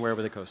just anywhere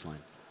with a coastline?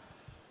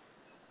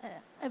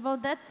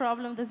 About that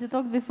problem that you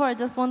talked before, I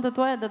just wanted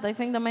to add that I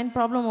think the main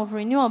problem of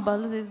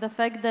renewables is the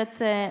fact that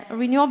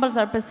renewables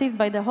are perceived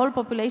by the whole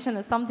population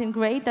as something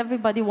great.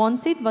 Everybody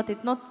wants it, but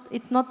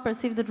it's not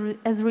perceived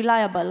as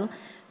reliable.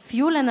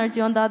 Fuel energy,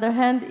 on the other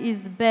hand,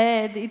 is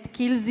bad. It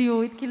kills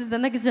you. It kills the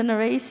next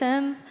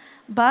generations.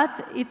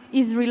 But it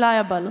is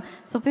reliable.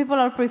 So people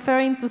are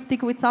preferring to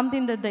stick with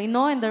something that they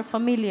know and they're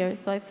familiar.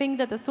 So I think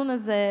that as soon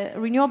as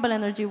renewable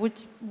energy,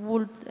 which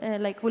will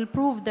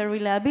prove their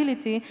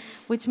reliability,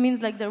 which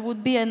means like there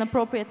would be an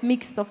appropriate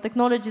mix of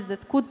technologies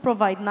that could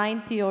provide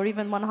 90 or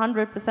even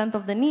 100%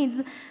 of the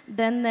needs,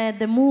 then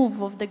the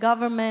move of the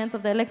government,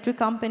 of the electric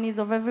companies,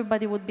 of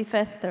everybody would be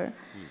faster.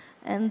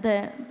 And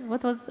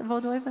what was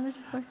about wave energy?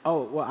 Sorry.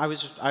 Oh, well, I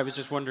was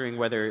just wondering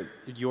whether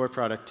your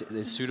product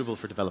is suitable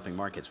for developing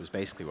markets. Was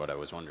basically what I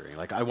was wondering.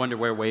 Like, I wonder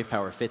where wave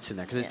power fits in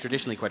there, because it's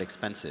traditionally quite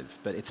expensive,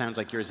 but it sounds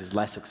like yours is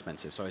less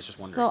expensive. So I was just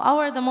wondering. So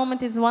our at the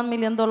moment is $1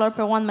 million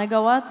per 1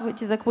 megawatt,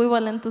 which is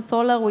equivalent to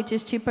solar, which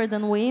is cheaper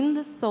than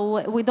wind.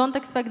 So we don't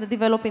expect the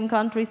developing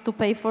countries to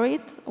pay for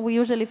it. We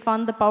usually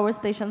fund the power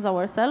stations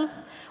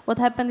ourselves. What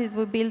happened is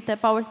we built a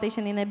power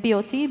station in a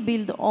BOT,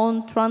 build,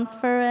 own,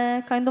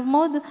 transfer kind of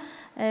mode.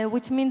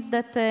 Which means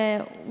that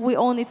we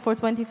own it for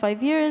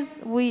 25 years,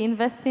 we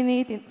invest in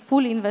it,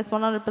 fully invest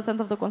 100%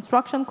 of the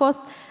construction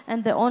cost,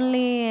 and the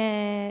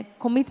only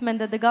commitment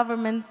that the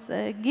government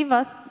give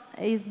us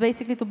is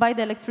basically to buy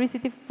the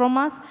electricity from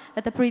us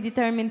at a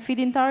predetermined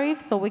feed-in tariff,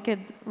 so we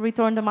could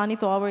return the money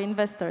to our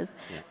investors.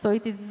 Yeah. So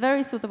it is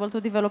very suitable to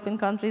developing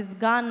countries,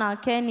 Ghana,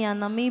 Kenya,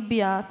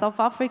 Namibia, South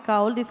Africa,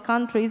 all these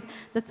countries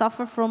that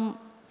suffer from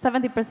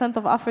 70%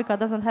 of Africa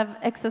doesn't have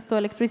access to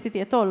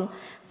electricity at all.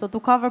 So to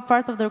cover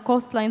part of their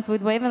coastlines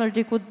with wave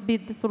energy could be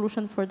the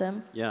solution for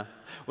them. Yeah.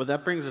 Well,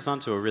 that brings us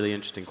on to a really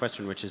interesting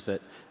question, which is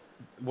that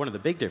one of the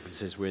big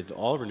differences with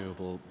all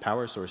renewable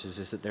power sources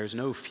is that there's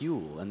no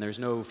fuel, and there's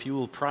no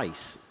fuel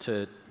price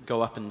to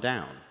go up and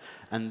down.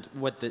 And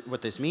what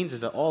this means is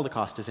that all the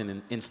cost is in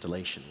an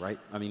installation, right?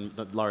 I mean,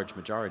 the large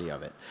majority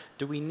of it.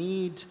 Do we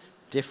need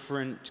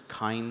different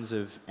kinds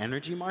of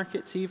energy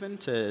markets even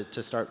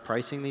to start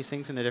pricing these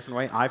things in a different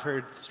way? I've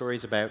heard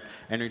stories about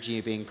energy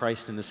being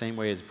priced in the same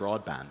way as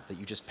broadband, that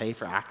you just pay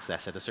for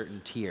access at a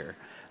certain tier,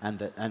 and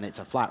it's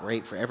a flat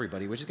rate for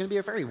everybody, which is going to be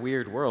a very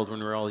weird world when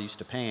we're all used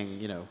to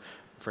paying,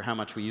 for how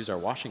much we use our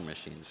washing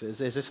machines. Is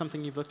this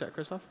something you've looked at,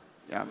 Christophe?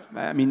 Yeah,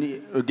 I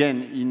mean,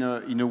 again,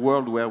 in a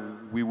world where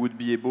we would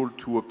be able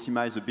to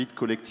optimize a bit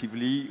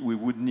collectively, we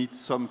would need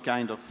some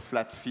kind of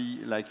flat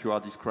fee like you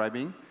are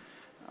describing.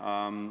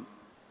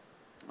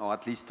 Or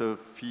at least a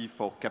fee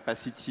for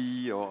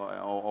capacity,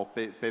 or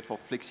pay for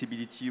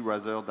flexibility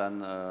rather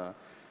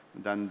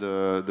than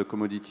the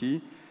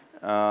commodity.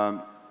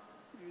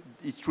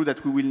 It's true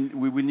that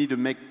we will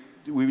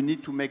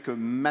need to make a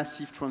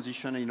massive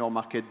transition in our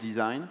market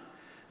design.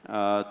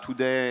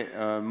 Today,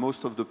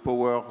 most of the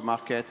power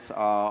markets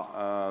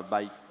are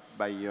by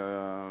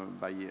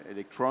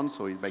electrons,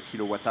 so by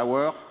kilowatt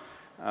hour.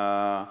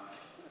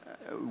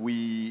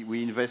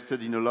 We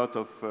invested in a lot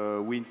of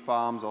wind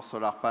farms or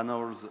solar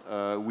panels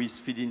with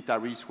feed-in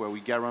tariffs where we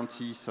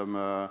guarantee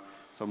some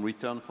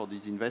return for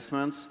these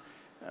investments.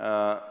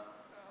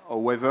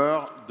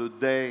 However, the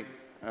day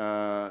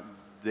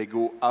they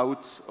go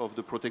out of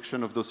the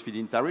protection of those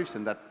feed-in tariffs,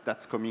 and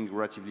that's coming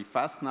relatively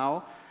fast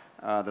now,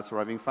 that's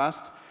arriving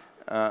fast.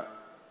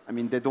 I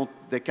mean,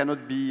 they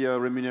cannot be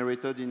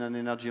remunerated in an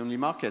energy-only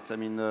market. I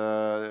mean,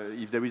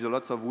 if there is a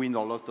lot of wind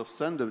or a lot of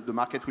sun, the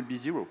market will be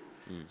zero.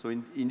 So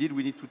indeed,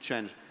 we need to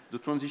change. The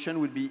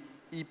transition will be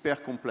hyper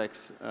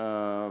complex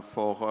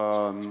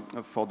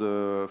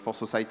for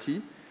society,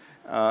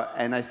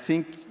 and I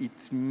think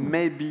it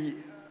may be,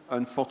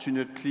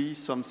 unfortunately,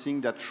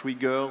 something that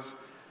triggers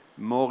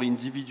more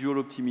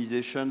individual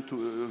optimization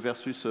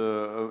versus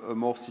a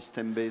more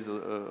system-based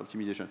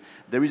optimization.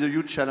 There is a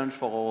huge challenge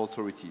for our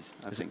authorities,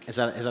 I think. Is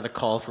that a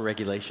call for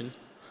regulation?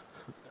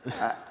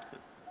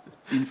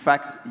 In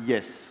fact,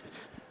 yes.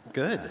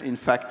 Good. In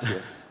fact,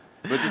 yes.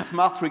 But it's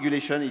smart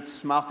regulation, it's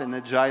smart and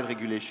agile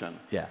regulation.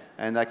 Yeah.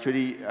 And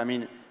actually, I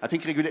mean, I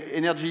think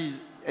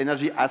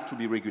energy has to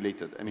be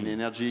regulated. I mean,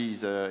 energy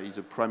is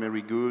a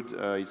primary good,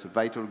 it's a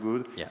vital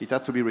good. Yeah. It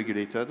has to be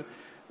regulated.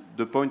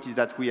 The point is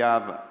that we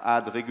have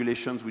had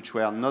regulations which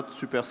were not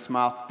super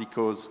smart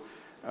because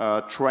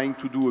trying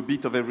to do a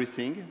bit of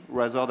everything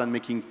rather than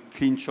making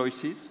clean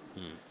choices.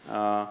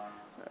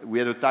 we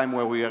had a time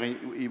where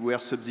we were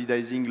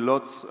subsidizing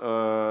lots,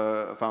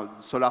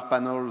 solar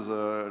panels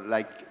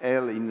like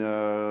hell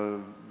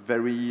in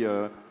very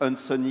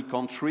unsunny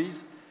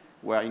countries,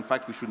 where in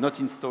fact we should not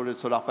install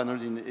solar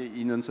panels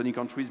in unsunny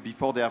countries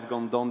before they have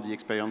gone down the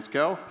experience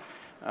curve.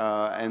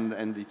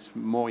 And it's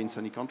more in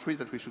sunny countries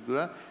that we should do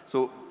that.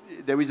 So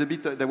there was a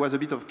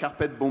bit of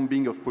carpet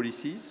bombing of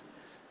policies.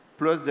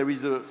 Plus there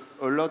is a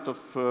lot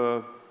of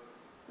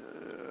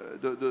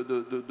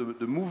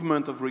the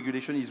movement of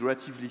regulation is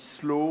relatively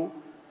slow,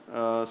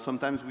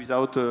 sometimes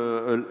without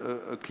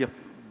a clear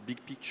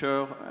big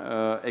picture,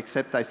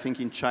 except I think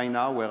in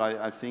China, where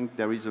I think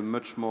there is a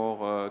much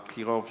more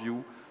clearer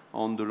view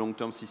on the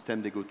long-term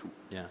system they go to.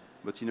 Yeah.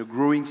 But in a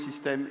growing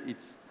system,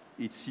 it's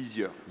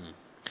easier.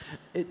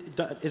 Mm.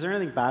 Is there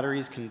anything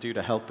batteries can do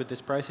to help with this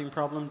pricing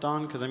problem,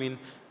 Don? Because I mean,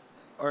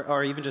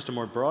 or even just a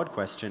more broad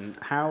question,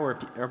 how are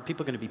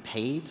people going to be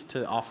paid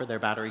to offer their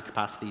battery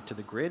capacity to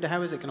the grid?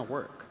 How is it going to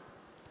work?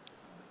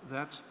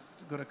 That's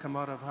going to come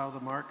out of how the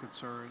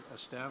markets are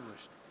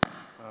established.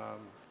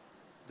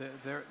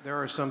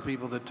 There are some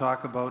people that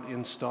talk about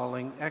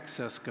installing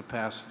excess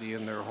capacity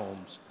in their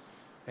homes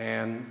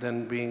and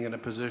then being in a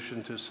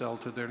position to sell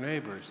to their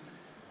neighbors.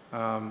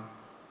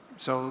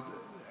 So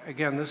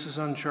again, this is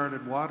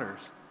uncharted waters,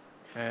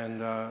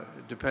 and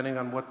depending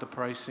on what the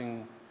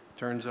pricing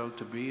turns out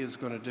to be is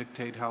going to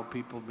dictate how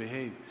people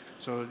behave.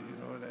 So,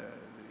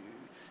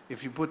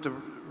 if you put the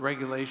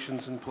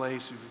regulations in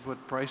place, if you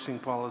put pricing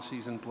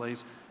policies in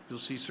place, you'll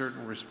see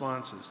certain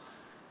responses.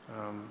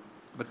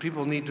 But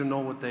people need to know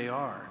what they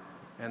are,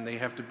 and they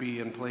have to be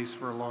in place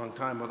for a long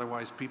time.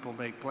 Otherwise, people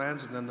make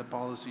plans, and then the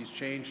policies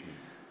change,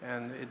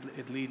 and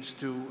it leads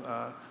to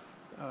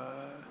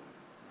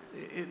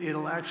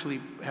it'll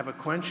actually have a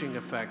quenching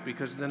effect,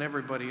 because then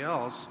everybody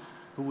else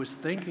who was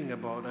thinking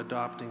about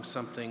adopting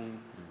something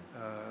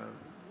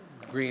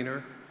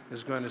greener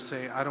is going to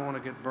say, I don't want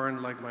to get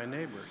burned like my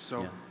neighbor.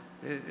 So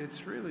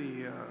it's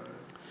really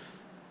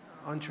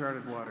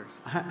uncharted waters.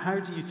 How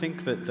do you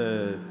think that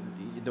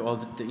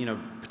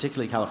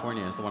particularly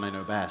California is the one I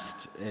know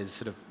best, is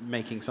sort of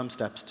making some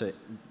steps to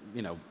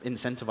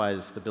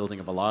incentivize the building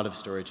of a lot of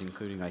storage,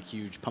 including like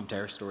huge pumped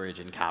air storage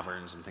in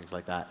caverns and things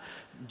like that.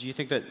 Do you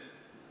think that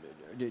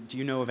do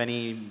you know of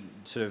any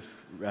sort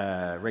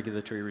of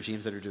regulatory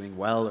regimes that are doing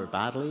well or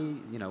badly?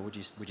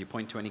 Would you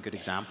point to any good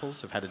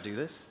examples of how to do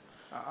this?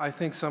 I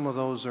think some of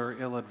those are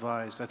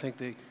ill-advised. I think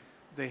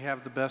they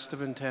have the best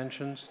of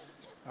intentions.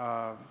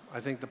 I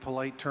think the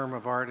polite term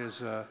of art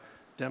is a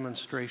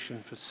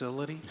demonstration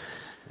facility.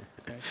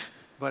 Okay?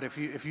 But if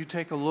you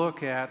take a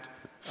look at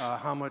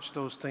how much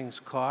those things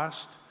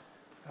cost,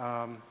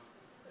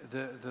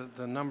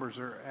 the numbers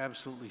are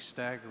absolutely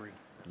staggering.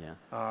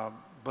 Yeah.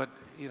 But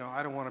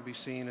I don't want to be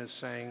seen as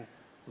saying,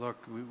 look,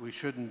 we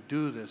shouldn't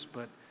do this.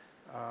 But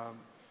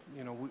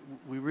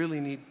we really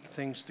need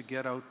things to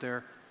get out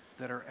there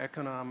that are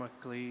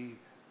economically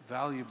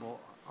valuable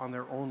on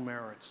their own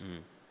merits.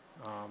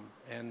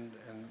 And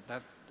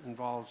that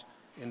involves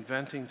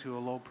inventing to a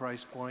low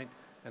price point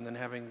and then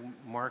having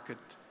market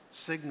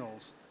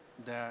signals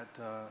that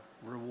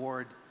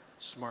reward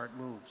smart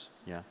moves.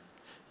 Yeah.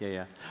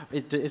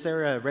 Is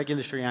there a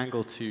regulatory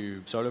angle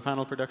to solar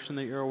panel production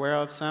that you're aware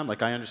of, Sam?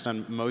 Like, I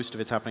understand most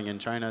of it's happening in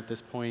China at this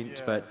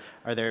point, but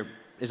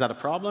is that a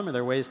problem? Are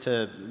there ways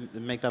to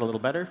make that a little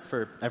better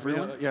for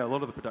everyone? Yeah, a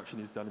lot of the production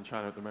is done in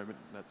China at the moment.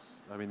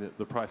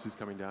 The price is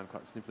coming down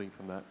quite significantly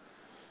from that.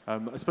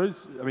 I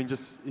suppose,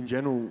 just in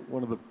general,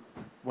 one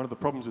of the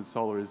problems with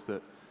solar is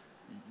that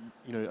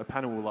a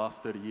panel will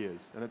last 30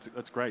 years, and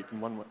that's great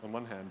on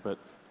one hand, but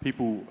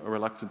people are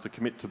reluctant to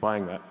commit to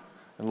buying that.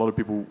 And a lot of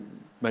people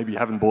maybe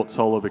haven't bought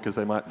solar because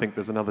they might think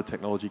there's another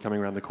technology coming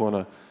around the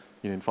corner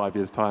in 5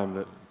 years' time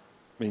that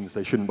means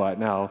they shouldn't buy it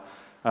now.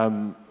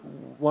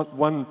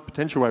 One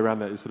potential way around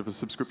that is sort of a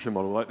subscription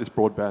model, like this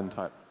broadband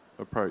type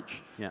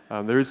approach. Yeah.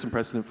 There is some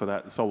precedent for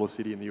that. Solar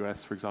City in the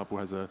US, for example,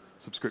 has a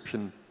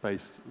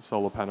subscription-based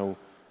solar panel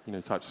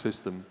type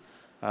system.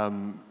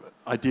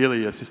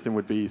 Ideally, a system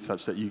would be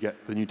such that you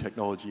get the new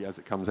technology as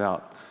it comes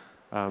out.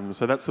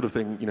 So that sort of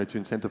thing, to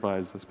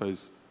incentivize, I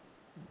suppose,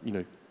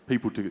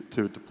 people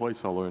to deploy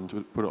solar and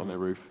to put it on their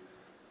roof,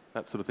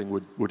 that sort of thing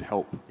would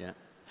help. Yeah.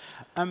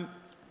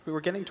 We're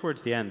getting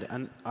towards the end,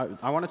 and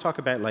I want to talk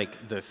about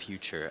like the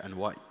future and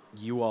what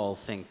you all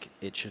think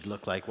it should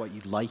look like, what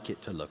you'd like it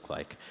to look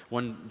like.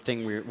 One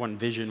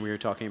vision we were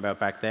talking about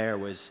back there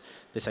was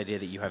this idea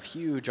that you have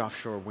huge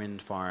offshore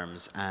wind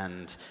farms,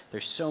 and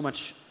there's so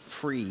much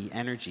free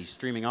energy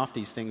streaming off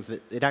these things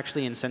that it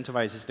actually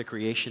incentivizes the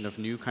creation of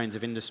new kinds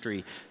of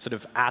industry sort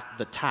of at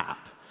the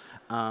tap.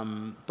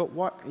 But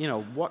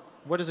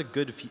what does a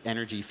good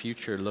energy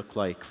future look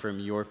like from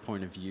your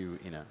point of view,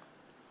 Ina?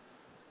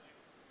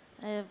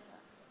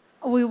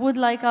 We would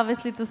like,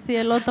 obviously, to see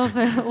a lot of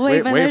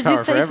wave energy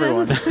power stations. for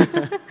everyone.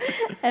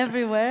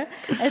 everywhere.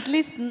 At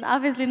least,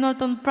 obviously,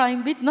 not on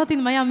Prime Beach, not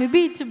in Miami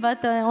Beach,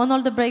 but on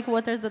all the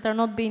breakwaters that are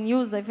not being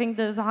used. I think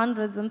there's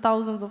hundreds and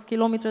thousands of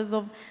kilometers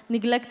of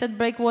neglected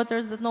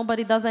breakwaters that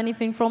nobody does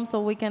anything from,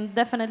 so we can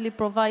definitely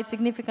provide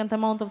significant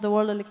amount of the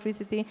world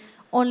electricity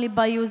only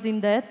by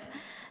using that.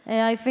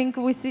 I think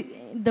we see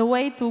the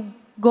way to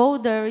go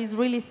there is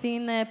really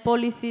seeing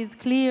policies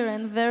clear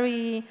and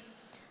very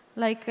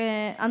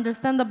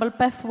understandable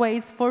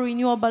pathways for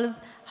renewables,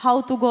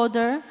 how to go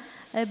there.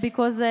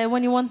 Because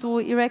when you want to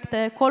erect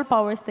a coal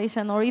power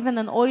station or even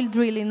an oil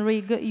drilling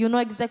rig, you know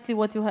exactly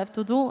what you have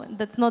to do.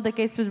 That's not the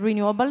case with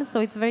renewables, so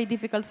it's very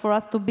difficult for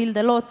us to build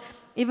a lot,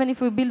 even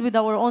if we build with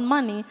our own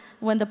money,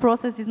 when the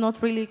process is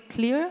not really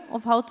clear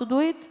of how to do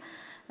it.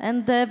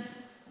 And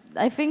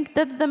I think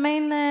that's the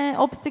main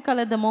obstacle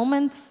at the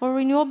moment for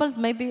renewables.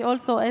 Maybe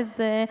also, as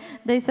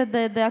they said,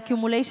 the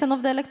accumulation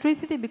of the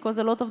electricity, because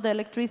a lot of the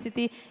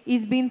electricity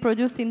is being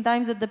produced in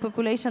times that the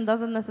population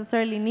doesn't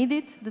necessarily need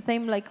it. The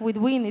same like with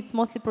wind, it's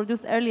mostly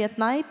produced early at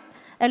night,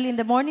 early in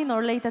the morning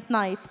or late at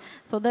night.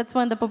 So that's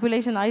when the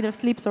population either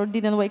sleeps or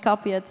didn't wake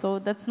up yet. So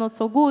that's not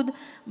so good.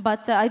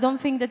 But I don't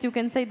think that you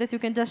can say that you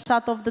can just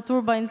shut off the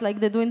turbines like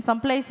they do in some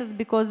places,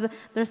 because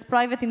there's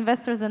private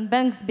investors and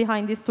banks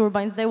behind these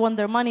turbines. They want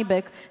their money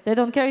back. They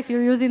don't care if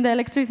you're using the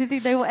electricity.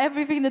 They want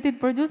everything that it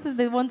produces,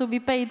 they want to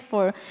be paid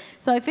for.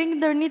 So I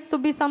think there needs to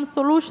be some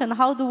solution.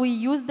 How do we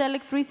use the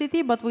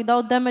electricity, but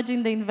without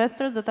damaging the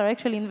investors that are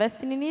actually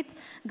investing in it?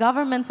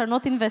 Governments are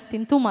not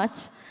investing too much.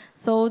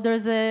 So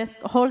there's a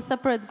whole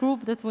separate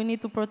group that we need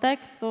to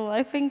protect. So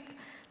I think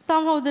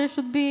somehow there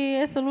should be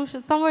a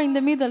solution. Somewhere in the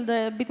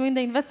middle, between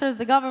the investors,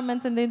 the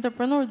governments, and the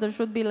entrepreneurs, there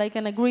should be like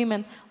an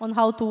agreement on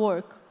how to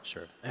work.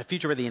 Sure. A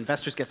future where the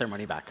investors get their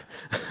money back.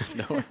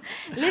 No.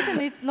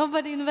 Listen,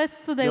 nobody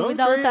invests today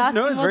without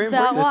asking what's very the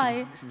important.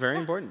 why. It's very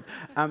important.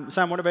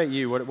 Sam, what about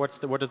you?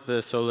 What is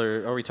the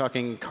solar? Are we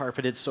talking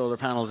carpeted solar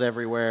panels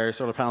everywhere?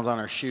 Solar panels on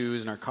our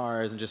shoes and our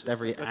cars and just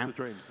every? That's the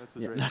dream. That's the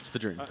dream. That's the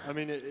dream. I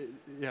mean,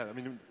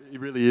 it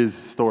really is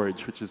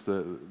storage, which is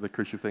the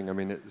crucial thing. I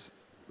mean,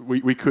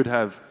 we could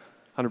have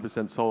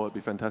 100% solar. It'd be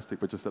fantastic,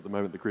 but just at the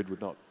moment, the grid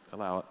would not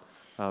allow it.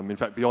 In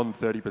fact, beyond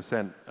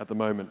 30% at the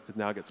moment, it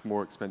now gets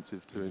more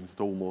expensive to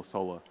install more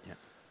solar.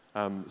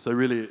 Yeah. So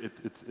really,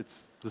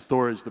 it's the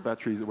storage, the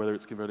batteries, whether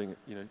it's converting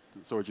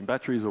storage in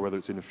batteries or whether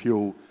it's in a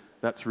fuel.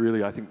 That's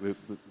really, I think,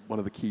 one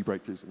of the key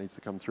breakthroughs that needs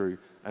to come through.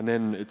 And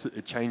then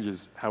it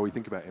changes how we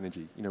think about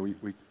energy.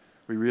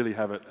 We really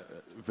have it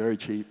very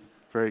cheap,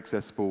 very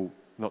accessible,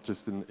 not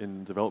just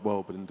in developed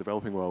world, but in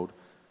developing world.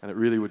 And it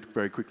really would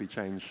very quickly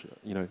change,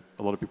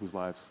 a lot of people's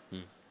lives.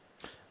 Mm.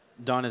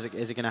 Don, is it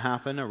going to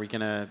happen? Are we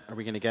going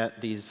to get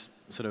these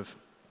sort of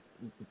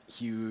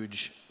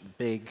huge,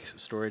 big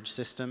storage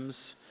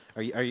systems?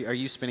 Are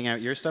you spinning out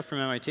your stuff from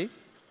MIT?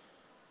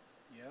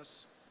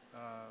 Yes,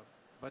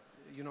 but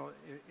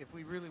if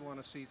we really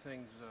want to see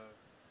things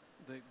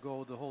that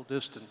go the whole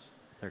distance,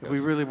 if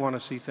we really want to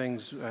see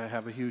things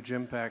have a huge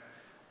impact,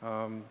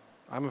 I'm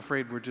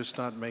afraid we're just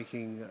not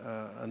making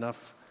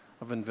enough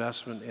of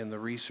investment in the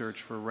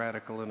research for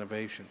radical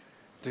innovation.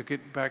 To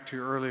get back to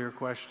your earlier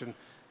question,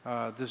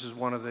 this is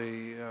one of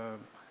the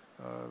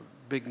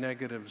big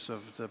negatives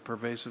of the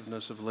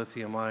pervasiveness of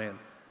lithium-ion.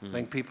 Mm-hmm. I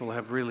think people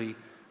have really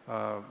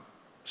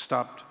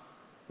stopped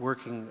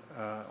working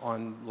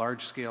on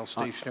large-scale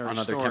stationary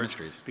storage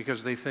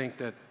because they think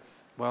that,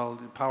 well,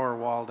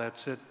 Powerwall,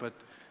 that's it. But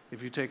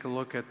if you take a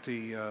look at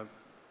the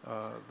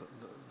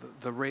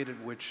rate at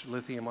which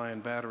lithium-ion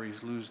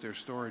batteries lose their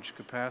storage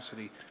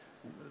capacity,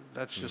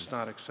 that's just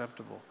not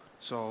acceptable.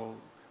 So,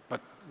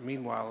 but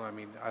meanwhile, I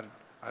mean,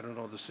 I don't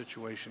know the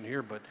situation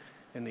here, but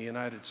in the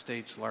United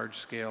States,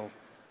 large-scale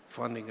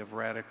funding of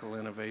radical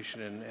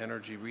innovation in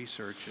energy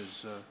research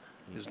is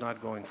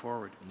not going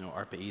forward. No,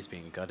 ARPA-E is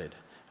being gutted.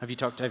 Have you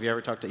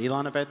ever talked to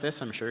Elon about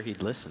this? I'm sure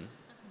he'd listen.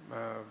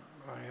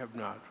 I have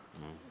not.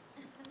 No.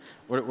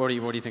 What do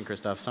you think,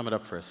 Christophe? Sum it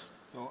up for us.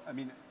 So, I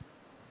mean,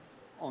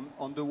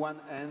 on the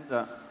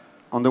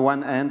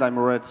one hand, I'm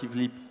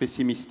relatively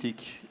pessimistic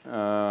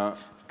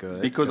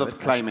because of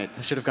climate.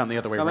 I should have gone the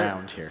other way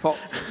around here. For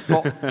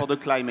the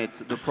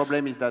climate, the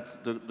problem is that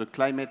the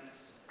climate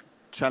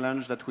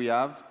challenge that we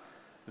have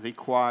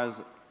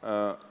requires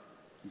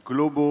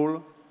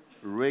global,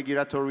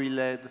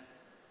 regulatory-led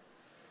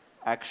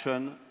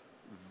action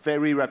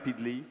very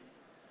rapidly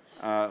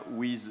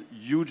with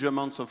huge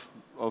amounts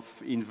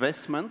of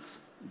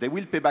investments. They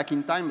will pay back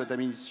in time, but I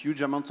mean, it's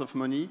huge amounts of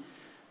money.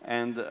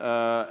 And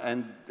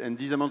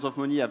these amounts of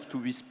money have to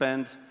be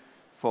spent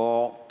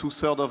for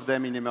 2/3 of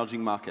them in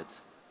emerging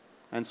markets.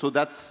 And so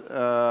that's,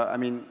 I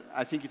mean,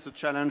 I think it's a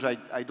challenge.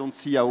 I don't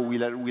see how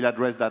we'll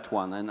address that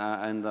one. And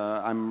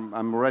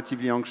I'm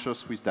relatively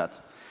anxious with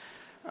that.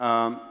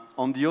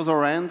 On the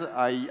other hand,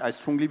 I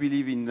strongly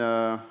believe in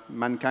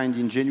mankind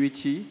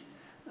ingenuity.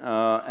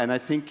 And I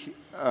think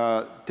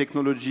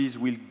technologies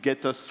will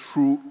get us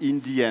through in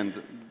the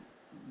end.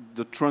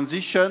 The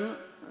transition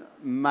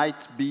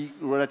might be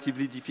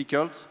relatively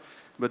difficult,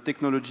 but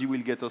technology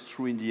will get us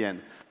through in the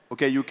end.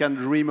 Okay, you can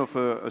dream of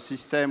a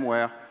system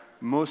where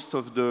most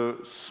of the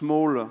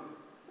small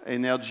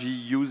energy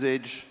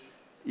usage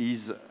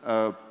is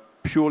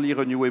purely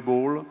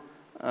renewable,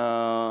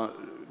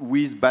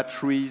 with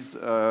batteries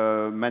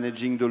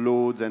managing the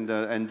loads and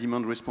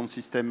demand response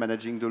system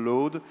managing the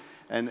load,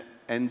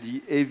 and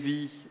the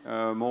heavy,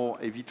 more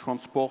heavy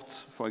transport,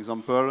 for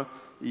example,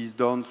 is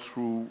done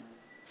through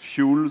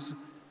fuels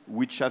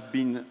which have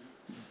been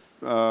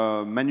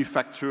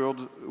manufactured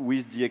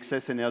with the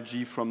excess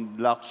energy from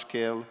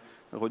large-scale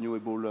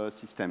renewable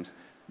systems.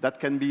 That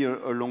can be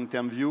a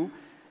long-term view.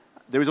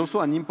 There is also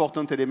an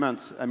important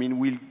element. I mean,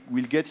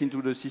 we'll get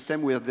into the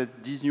system where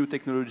these new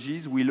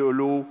technologies will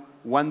allow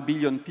 1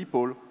 billion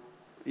people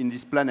in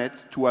this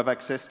planet to have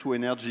access to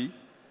energy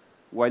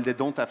while they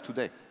don't have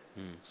today.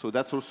 So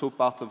that's also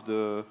part of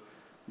the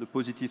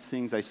positive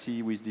things I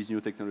see with these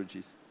new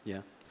technologies.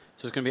 Yeah.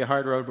 So it's going to be a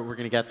hard road, but we're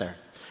going to get there.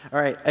 All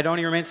right. It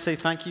only remains to say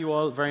thank you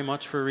all very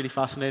much for a really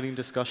fascinating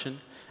discussion.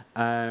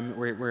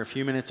 We're a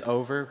few minutes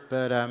over,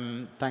 but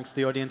thanks to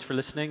the audience for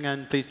listening,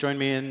 and please join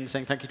me in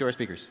saying thank you to our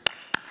speakers.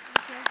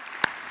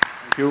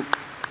 Thank you.